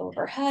arms up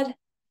overhead.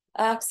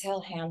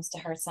 Exhale, hands to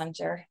heart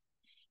center.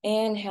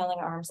 Inhaling,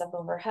 arms up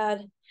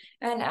overhead.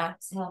 And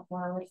exhale,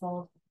 forward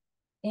fold.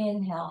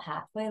 Inhale,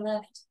 halfway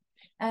lift.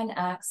 And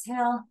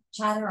exhale,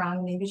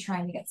 chaturanga, maybe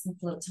trying to get some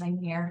float time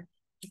here.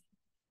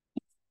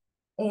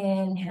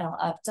 Inhale,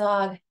 up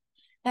dog.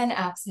 And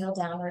exhale,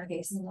 downward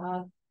facing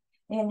dog.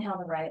 Inhale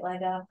the right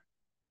leg up.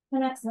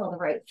 And exhale the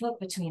right foot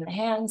between the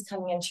hands,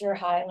 coming into your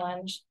high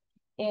lunge.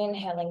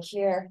 Inhaling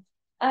here.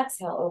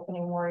 Exhale,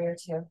 opening warrior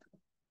two.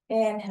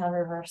 Inhale,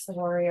 reverse the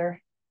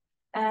warrior.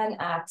 And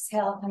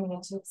exhale, coming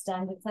into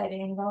extended side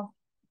angle.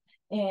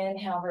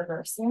 Inhale,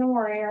 reversing the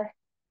warrior.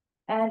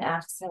 And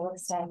exhale,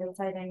 extended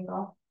side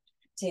angle.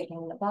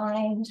 Taking the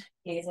bind,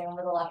 gazing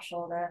over the left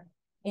shoulder.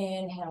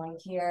 Inhaling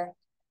here.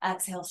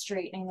 Exhale,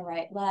 straightening the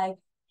right leg.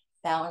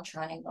 Down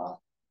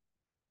triangle.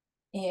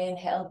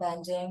 Inhale,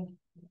 bending.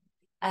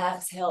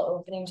 Exhale,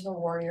 opening to a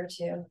warrior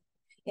two.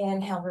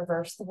 Inhale,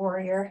 reverse the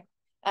warrior.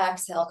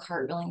 Exhale,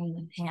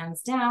 cartwheeling the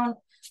hands down.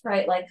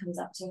 Right leg comes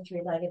up to a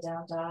three-legged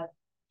down dog.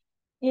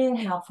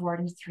 Inhale,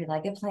 forward into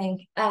three-legged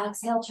plank.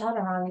 Exhale,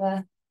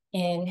 chaturanga.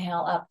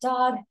 Inhale, up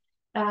dog.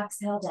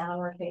 Exhale,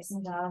 downward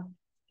facing dog.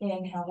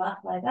 Inhale,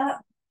 left leg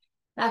up.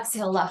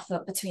 Exhale, left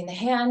foot between the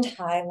hand,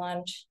 high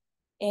lunge.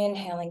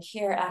 Inhaling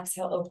here,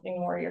 exhale,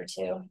 opening warrior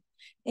two.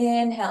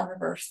 Inhale,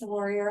 reverse the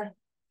warrior.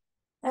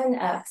 And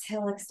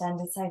exhale,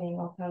 extended side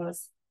angle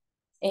pose.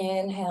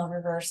 Inhale,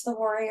 reverse the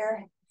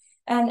warrior.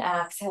 And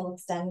exhale,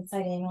 extended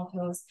side angle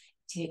pose.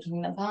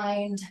 Taking the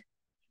bind,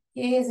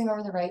 gazing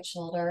over the right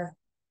shoulder.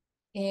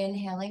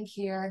 Inhaling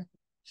here.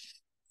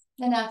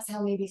 And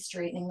exhale, maybe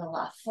straightening the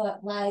left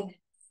foot, leg.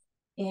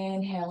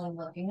 Inhaling,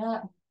 looking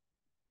up.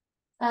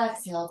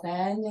 Exhale,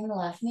 bending the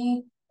left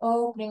knee,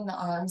 opening the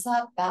arms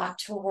up, back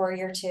to a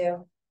warrior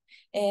two.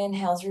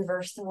 Inhales,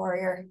 reverse the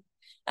warrior.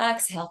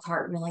 Exhale,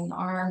 cartwheeling the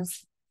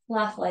arms.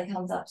 Left leg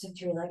comes up to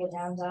three-legged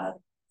down dog.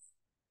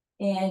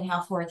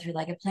 Inhale, forward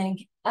three-legged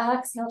plank.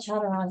 Exhale,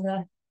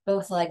 chaturanga.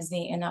 Both legs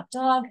meet in up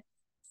dog.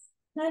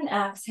 Then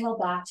exhale,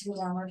 back to a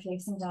downward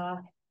facing dog.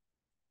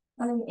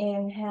 On an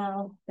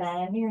inhale,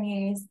 bend your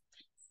knees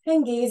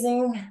and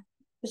gazing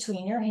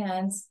between your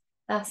hands.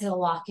 Exhale,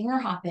 walking or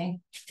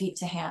hopping, feet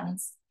to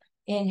hands.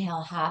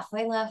 Inhale,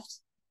 halfway lift,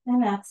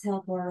 and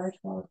exhale, forward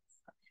fold.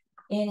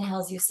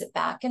 Inhale as you sit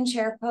back in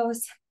chair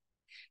pose.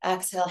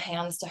 Exhale,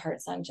 hands to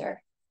heart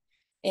center.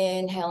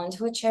 Inhale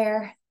into a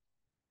chair,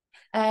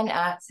 and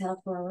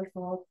exhale, forward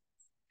fold.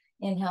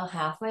 Inhale,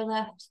 halfway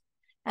lift,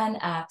 and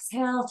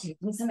exhale,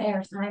 taking some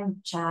air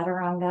time,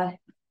 chaturanga.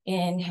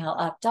 Inhale,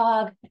 up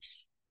dog.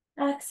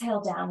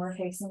 Exhale, downward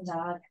facing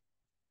dog.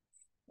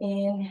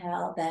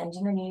 Inhale, bend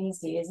your knees,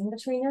 gaze in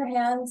between your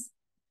hands.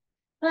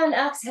 And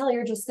exhale,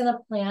 you're just gonna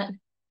plant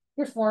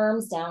your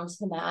forearms down to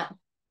the mat.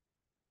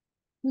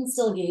 And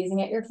still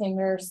gazing at your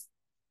fingers.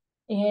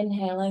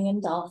 Inhaling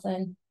in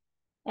dolphin.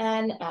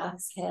 And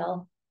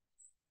exhale.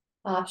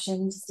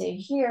 Option to stay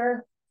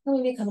here.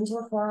 And maybe come into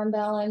a forearm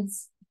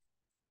balance.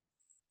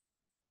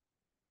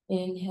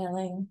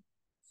 Inhaling.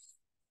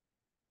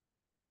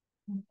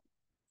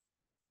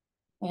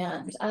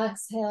 And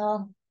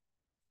exhale.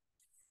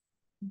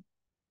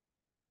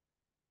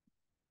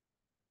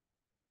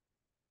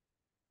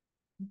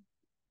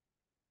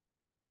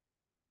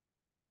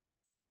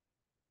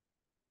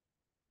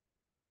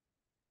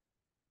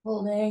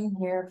 Holding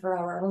here for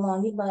however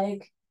long you'd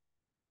like.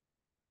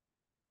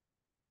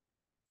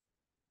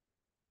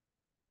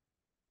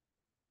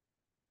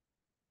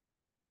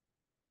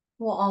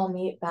 We'll all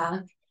meet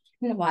back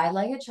in a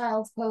wide-legged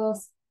child's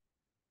pose.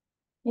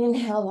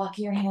 Inhale,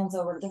 walking your hands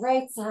over to the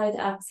right side.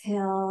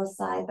 Exhale,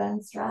 side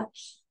bend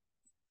stretch.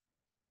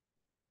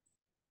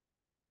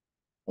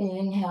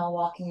 Inhale,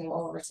 walking them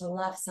over to the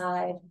left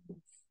side.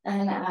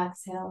 And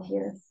exhale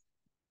here.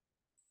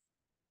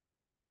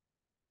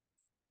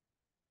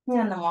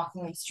 And then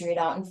walking them straight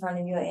out in front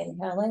of you.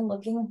 Inhaling,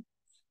 looking.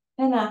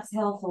 And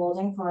exhale,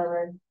 folding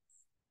forward.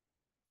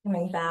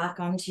 Coming back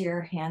onto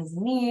your hands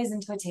and knees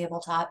into a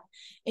tabletop.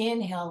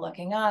 Inhale,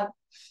 looking up.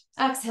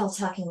 Exhale,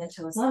 tucking the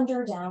toes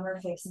under,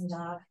 downward facing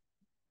dog.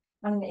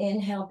 On an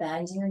inhale,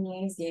 bending your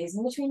knees,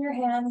 gazing between your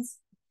hands.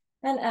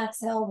 And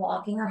exhale,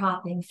 walking or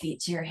hopping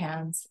feet to your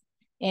hands.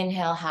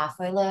 Inhale,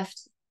 halfway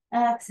lift.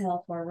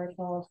 Exhale, forward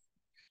fold.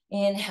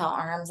 Inhale,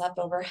 arms up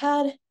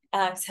overhead.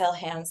 Exhale,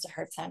 hands to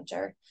heart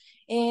center.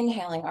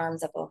 Inhaling,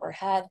 arms up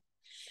overhead.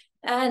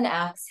 And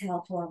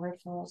exhale, forward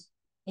fold.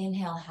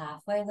 Inhale,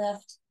 halfway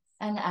lift.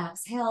 And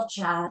exhale,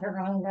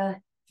 chaturanga.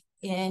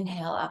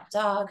 Inhale, up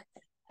dog.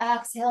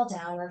 Exhale,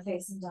 downward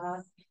facing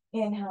dog.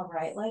 Inhale,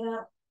 right leg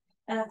up.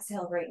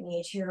 Exhale, right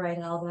knee to your right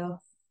elbow.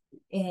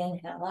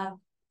 Inhale up.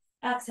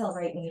 Exhale,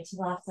 right knee to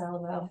left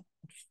elbow.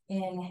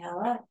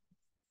 Inhale up.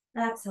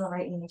 Exhale,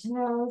 right knee to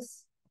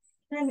nose.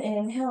 And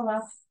inhale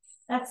up.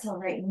 Exhale,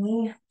 right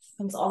knee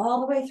comes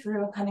all the way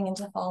through, coming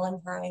into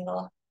fallen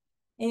triangle.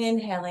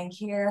 Inhaling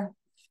here.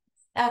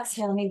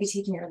 Exhale, maybe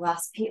taking your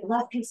left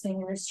piece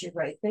fingers to your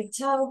right big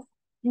toe.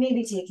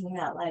 Maybe taking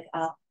that leg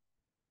up.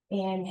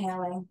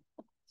 Inhaling.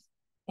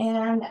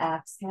 And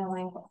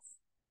exhaling.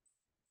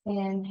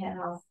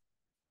 Inhale.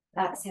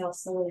 Exhale,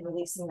 slowly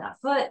releasing that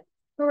foot.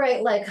 The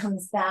right leg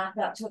comes back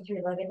up to a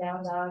three-legged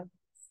down dog.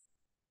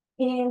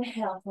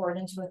 Inhale forward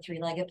into a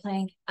three-legged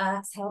plank.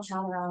 Exhale,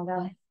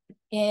 chaturanga.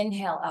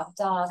 Inhale, up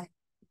dog.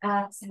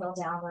 Exhale,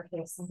 downward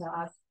facing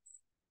dog.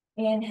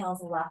 Inhale,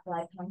 the left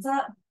leg comes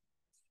up.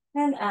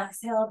 And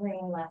exhale,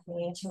 bringing left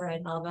knee to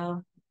right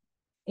elbow.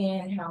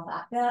 Inhale,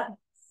 back up.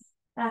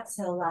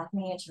 Exhale, left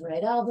knee to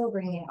right elbow,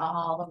 bringing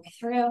all the way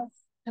through.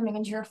 Coming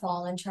into your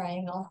fallen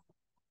triangle.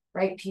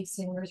 Right piece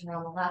fingers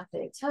around the left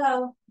big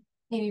toe.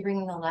 Maybe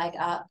bringing the leg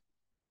up.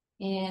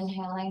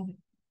 Inhaling.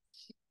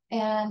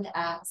 And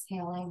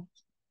exhaling.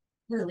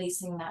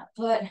 Releasing that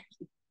foot.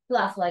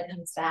 Left leg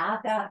comes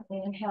back up.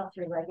 Inhale,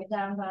 three-legged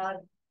down dog.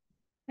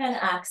 And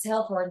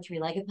exhale, forward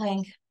three-legged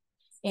plank.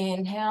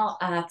 Inhale,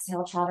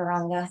 exhale,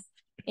 chaturanga.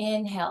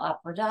 Inhale,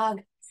 upward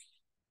dog.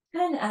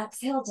 And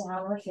exhale,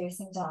 downward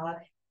facing dog.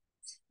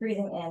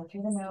 Breathing in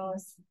through the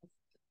nose.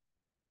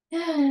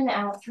 And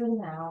out through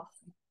the mouth.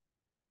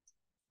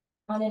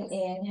 On an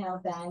inhale,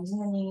 bending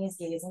the knees,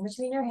 gazing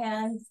between your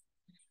hands.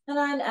 And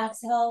on an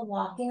exhale,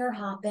 walking or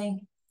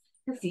hopping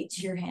your feet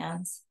to your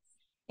hands.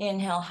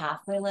 Inhale,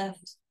 halfway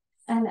lift.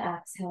 And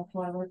exhale,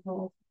 forward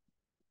fold.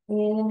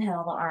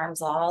 Inhale, the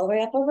arms all the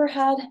way up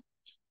overhead.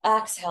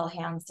 Exhale,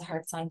 hands to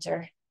heart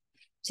center.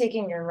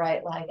 Taking your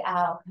right leg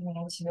out, coming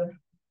into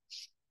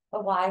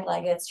a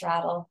wide-legged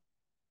straddle.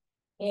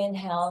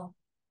 Inhale,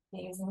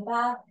 gazing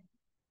back.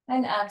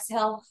 And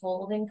exhale,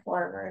 folding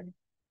forward.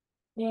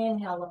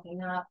 Inhale,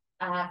 looking up.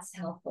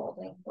 Exhale,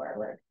 folding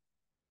forward.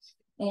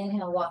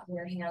 Inhale, walking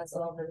your hands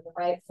over the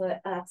right foot.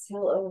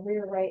 Exhale, over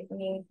your right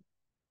knee.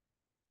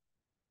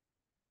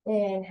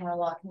 Inhale,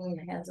 walking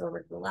your hands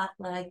over to the left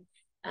leg.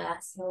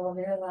 Exhale, over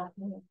your left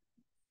knee.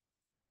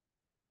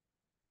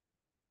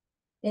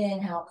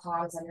 Inhale,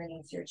 palms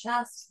underneath your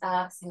chest.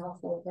 Exhale,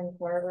 folding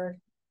forward.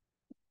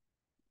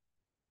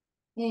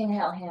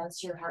 Inhale, hands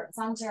to your heart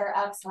center.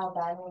 Exhale,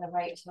 bending the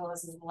right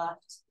toes and the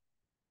left.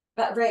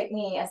 But right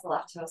knee as the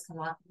left toes come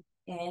up.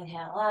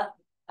 Inhale up.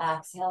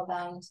 Exhale,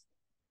 bend.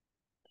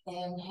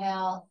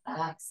 Inhale,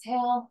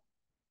 exhale.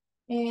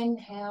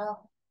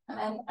 Inhale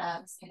and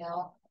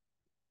exhale.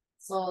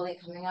 Slowly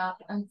coming up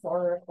and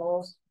forward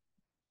fold.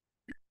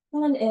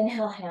 And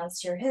inhale, hands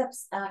to your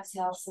hips.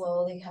 Exhale,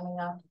 slowly coming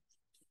up.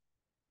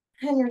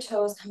 And your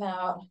toes come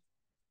out.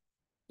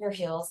 Your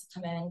heels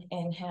come in.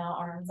 Inhale,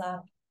 arms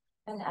up.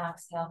 And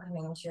exhale,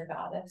 coming into your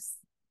goddess.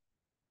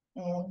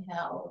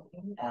 Inhale,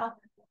 looking back.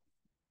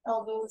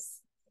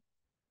 Elbows,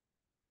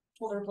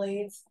 shoulder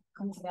blades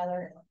come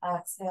together.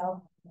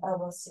 Exhale,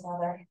 elbows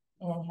together.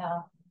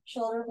 Inhale,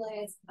 shoulder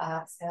blades,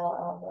 exhale,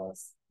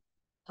 elbows.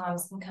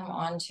 Palms can come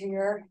onto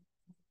your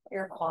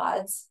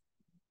quads.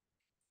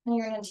 And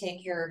you're going to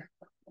take your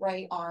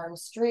right arm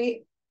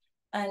straight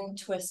and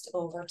twist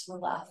over to the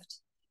left.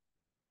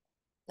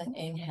 Then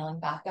inhaling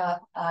back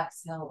up,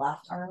 exhale,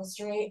 left arm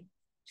straight,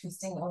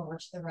 twisting over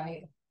to the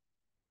right.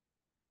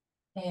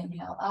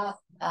 Inhale up,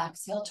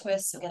 exhale,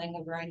 twist, so getting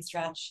a groin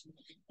stretch.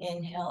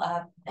 Inhale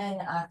up and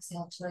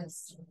exhale,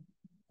 twist.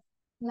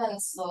 And then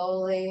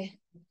slowly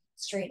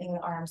straightening the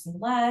arms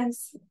and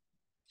legs.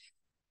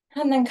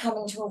 And then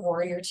coming to a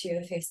warrior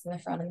two, facing the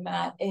front of the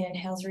mat.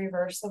 Inhale to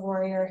reverse the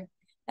warrior.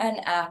 And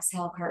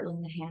exhale,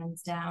 cartwheeling the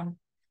hands down.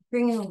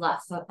 Bringing the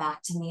left foot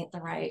back to meet the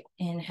right.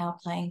 Inhale,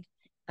 plank.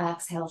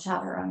 Exhale,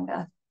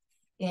 chaturanga.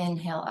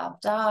 Inhale,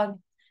 up dog.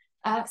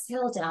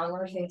 Exhale,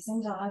 downward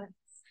facing dog.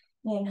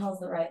 Inhale,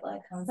 the right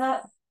leg comes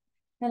up.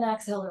 And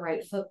exhale, the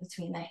right foot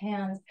between the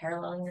hands,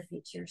 paralleling your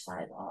feet to your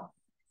side wall.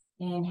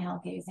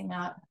 Inhale, gazing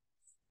up.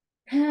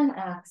 And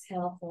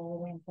exhale,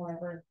 folding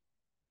forward.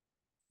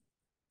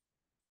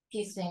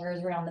 Peace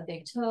fingers around the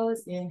big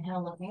toes.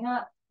 Inhale, looking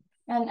up.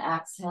 And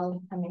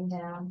exhale, coming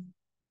down.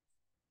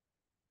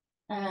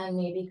 And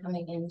maybe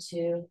coming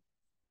into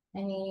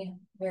any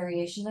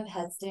variation of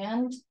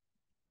headstand.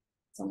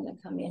 So I'm going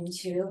to come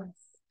into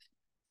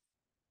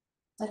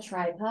a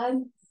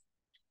tripod.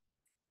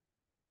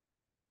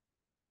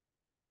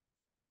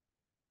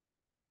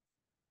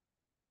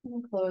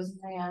 And close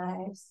my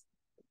eyes.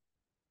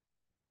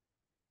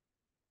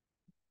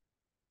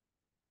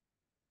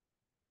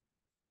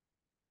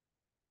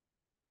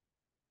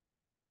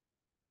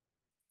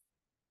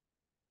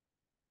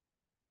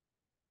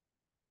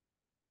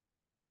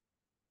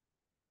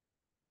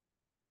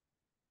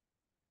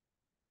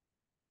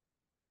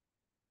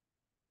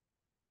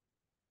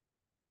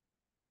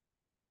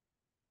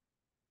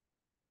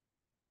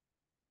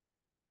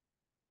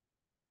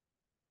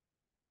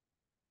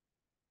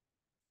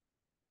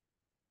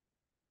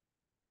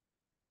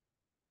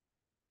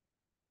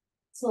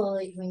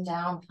 Slowly coming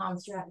down,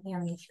 palms directly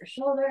underneath your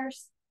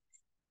shoulders.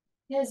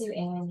 As you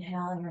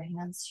inhale, your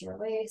hands to your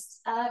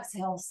waist.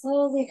 Exhale,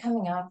 slowly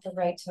coming up, the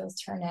right toes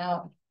turn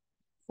out.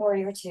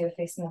 Warrior two,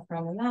 facing the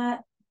front of the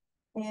mat.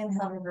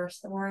 Inhale, reverse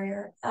the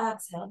warrior.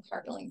 Exhale,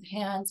 cartwheeling the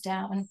hands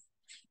down.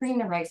 Bring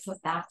the right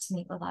foot back to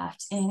meet the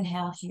left.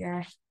 Inhale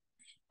here.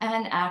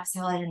 And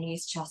exhale at your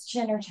knees, chest,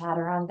 chin, or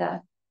chaturanga.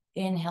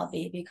 Inhale,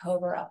 baby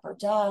cobra, upward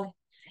dog.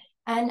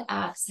 And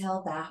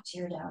exhale back to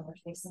your downward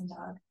facing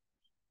dog.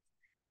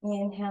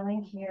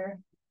 Inhaling here.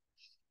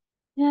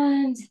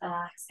 And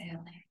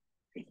exhaling.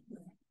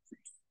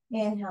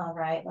 Inhale,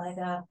 right leg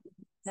up.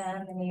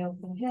 Bend the knee,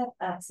 open hip.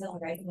 Exhale,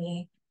 right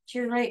knee to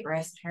your right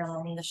wrist,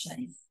 paralleling the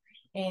shin.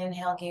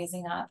 Inhale,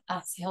 gazing up.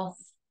 Exhale,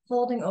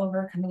 folding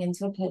over, coming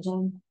into a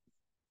pigeon.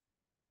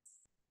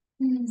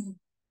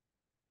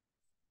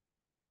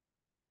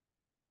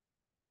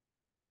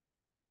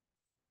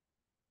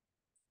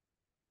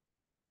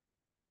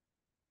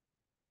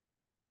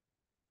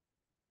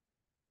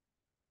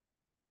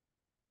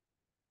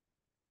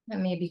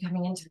 And maybe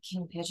coming into a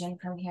king pigeon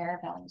from here,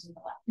 belly to the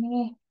left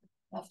knee.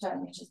 Left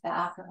arm reaches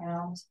back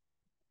around.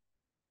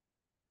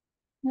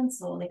 And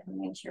slowly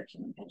coming into your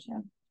king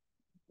pigeon.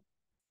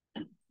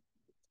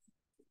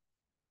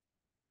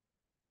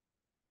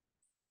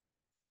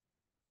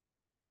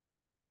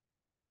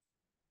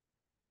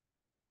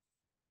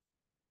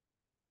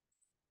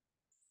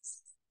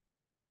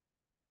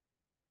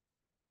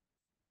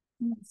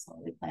 And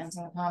slowly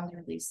planting the palms,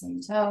 releasing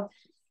the toe.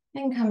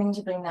 And coming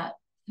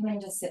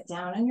to sit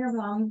down on your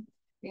bum.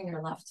 Bring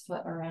your left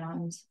foot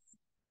around.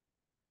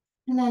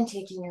 And then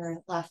taking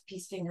your left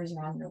peace fingers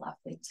around your left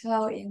big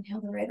toe.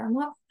 Inhale the right arm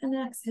up and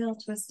exhale,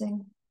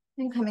 twisting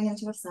and coming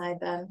into a side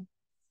bend.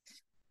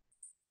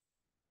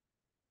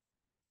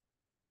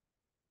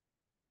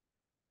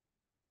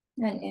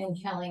 And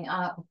inhaling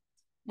up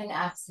and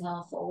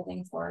exhale,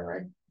 folding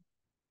forward.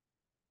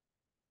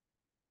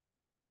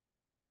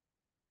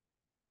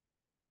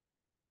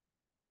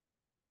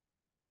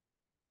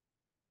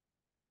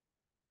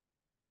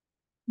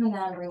 And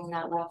then bringing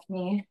that left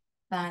knee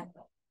back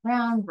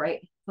around,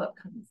 right foot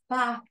comes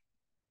back,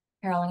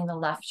 paralleling the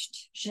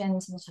left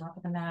shin to the top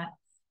of the mat.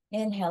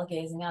 Inhale,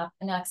 gazing up,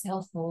 and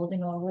exhale,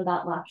 folding over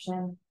that left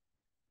shin.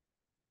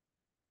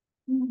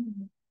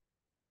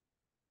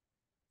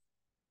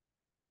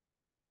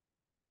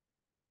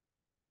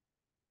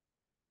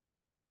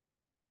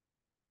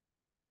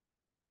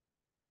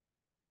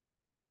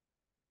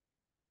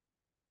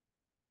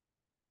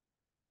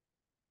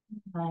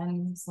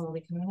 And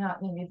slowly coming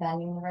up, maybe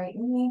bending the right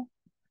knee,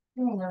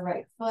 bringing the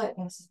right foot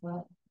into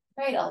the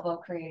right elbow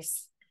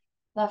crease.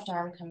 Left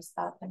arm comes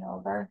up and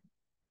over.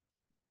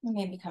 And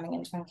maybe coming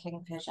into a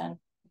king pigeon.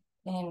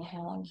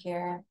 Inhaling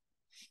here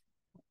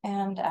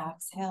and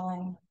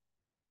exhaling.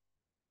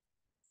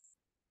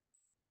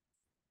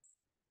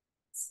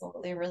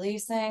 Slowly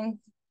releasing,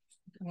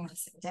 coming to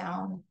sit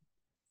down.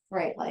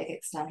 Right leg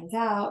extends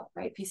out,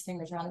 right peace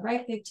fingers around the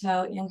right big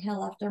toe. Inhale,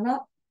 left arm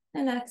up,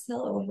 and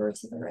exhale over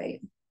to the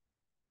right.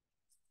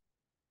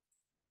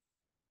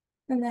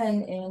 And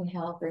then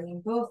inhale,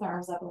 bringing both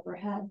arms up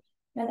overhead,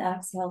 and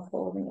exhale,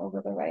 folding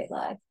over the right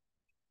leg.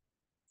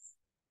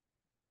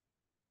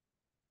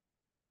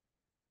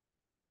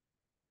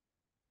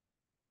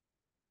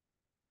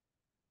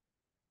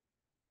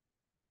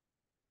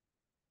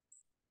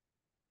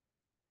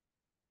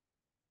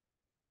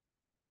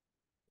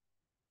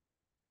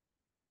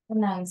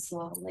 And then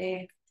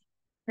slowly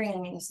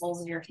bringing the soles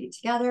of your feet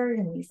together,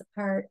 your knees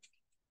apart.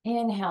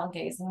 Inhale,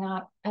 gazing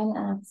up, and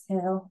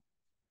exhale,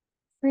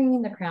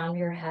 bringing the crown of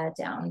your head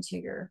down to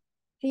your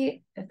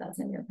feet, if that's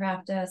in your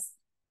practice.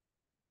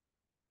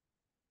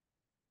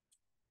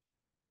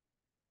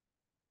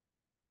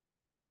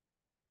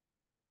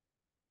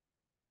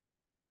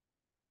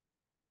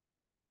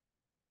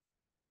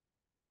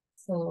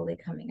 Slowly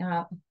coming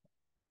up.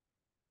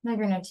 Now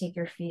you're going to take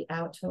your feet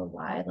out to a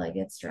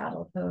wide-legged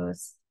straddle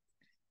pose.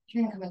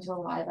 You're going to come into a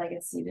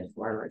wide-legged seated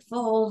forward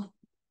fold.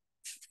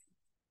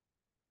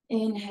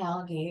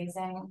 Inhale,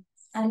 gazing,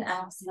 and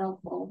exhale,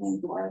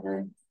 folding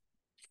forward.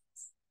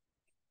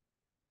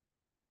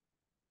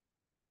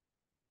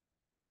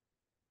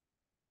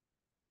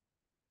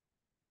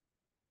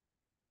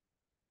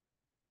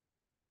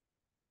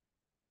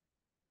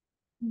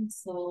 And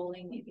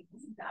slowly maybe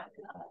coming back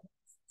up.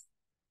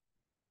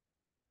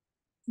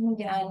 And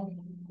again,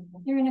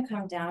 you're going to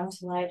come down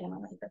to lie down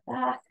on your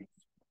back.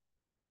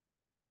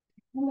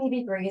 And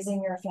maybe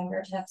grazing your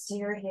fingertips to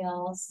your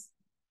heels.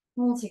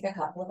 We'll take a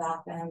couple of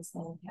back bends,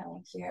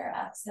 inhaling here,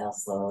 exhale,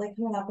 slowly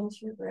coming up into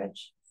your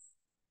bridge.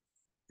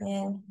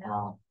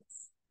 Inhale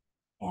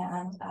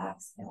and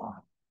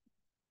exhale.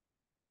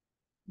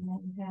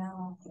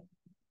 Inhale,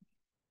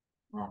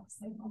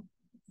 exhale.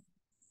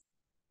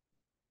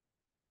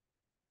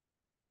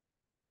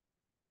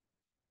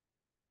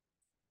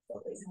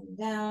 Slowly come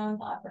down,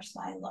 upper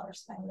spine, lower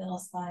spine, middle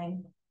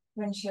spine.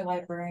 Windshield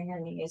wipering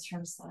your knees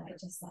from side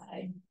to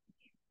side.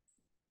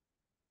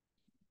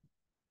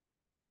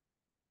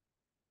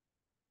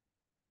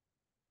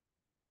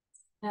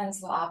 And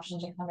so option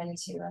to come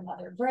into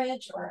another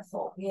bridge or a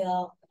full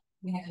wheel.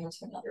 I'm going to come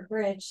into another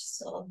bridge,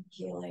 still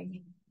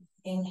healing.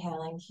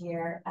 Inhaling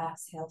here,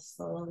 exhale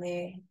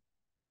slowly.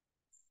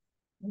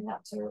 And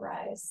up to a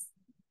rise.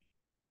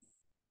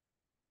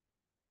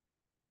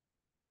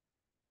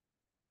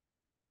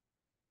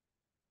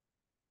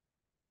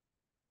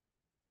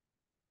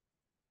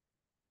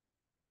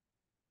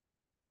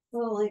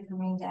 Slowly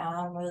coming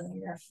down,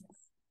 moving your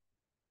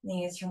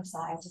knees from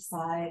side to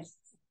side.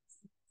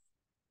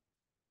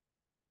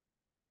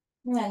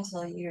 And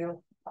until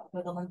you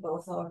wiggle them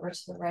both over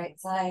to the right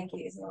side,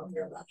 gazing over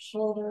your left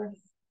shoulder.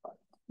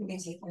 Maybe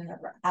taking the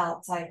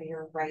outside of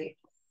your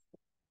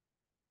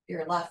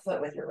left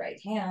foot with your right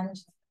hand.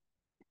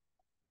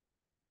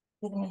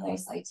 Getting a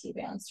nice IT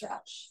band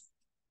stretch.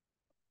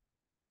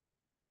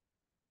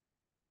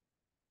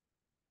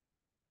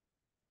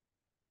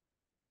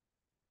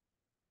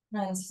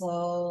 And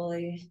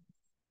slowly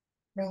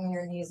bring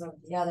your knees over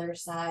the other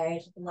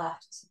side,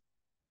 left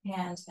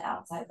hand to the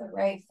outside of the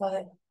right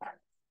foot,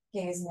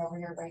 gazing over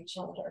your right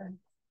shoulder.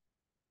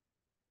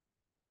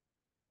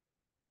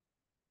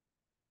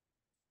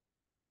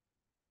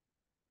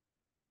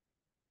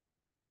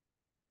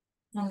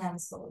 And then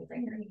slowly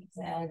bring your knees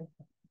in.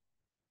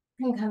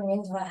 And coming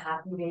into a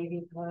happy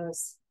baby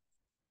pose.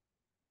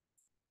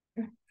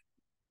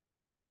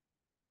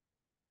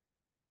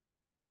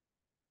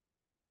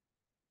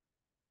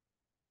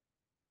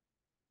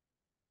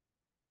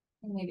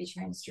 And maybe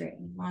try and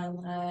straighten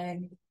one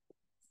leg,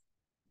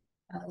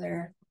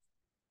 other.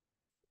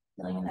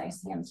 Feeling a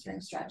nice hamstring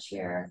stretch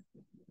here.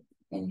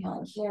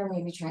 Inhaling here,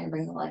 maybe trying to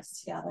bring the legs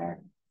together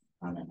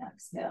on an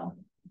exhale.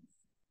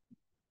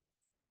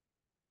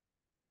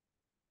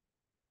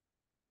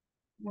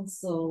 And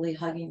slowly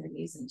hugging your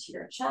knees into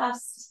your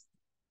chest.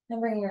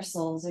 And bring your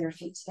soles of your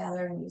feet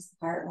together, knees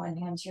apart, one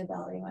hand to your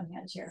belly, one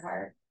hand to your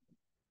heart.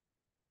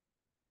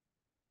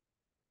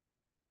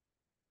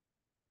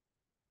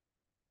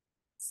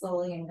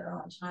 Slowly in your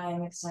own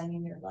time,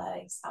 extending your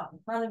legs out in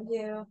front of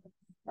you,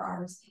 your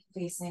arms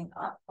facing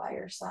up by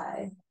your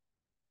side.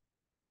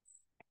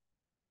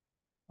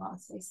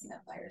 Palms facing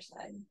up by your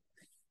side.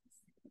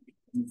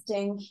 And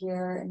staying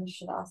here in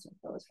Shavasana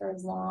pose for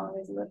as long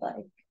as you would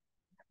like.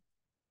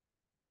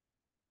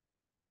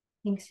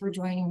 Thanks for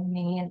joining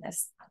me in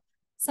this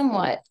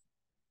somewhat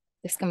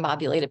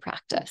discombobulated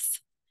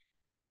practice.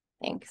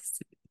 Thanks.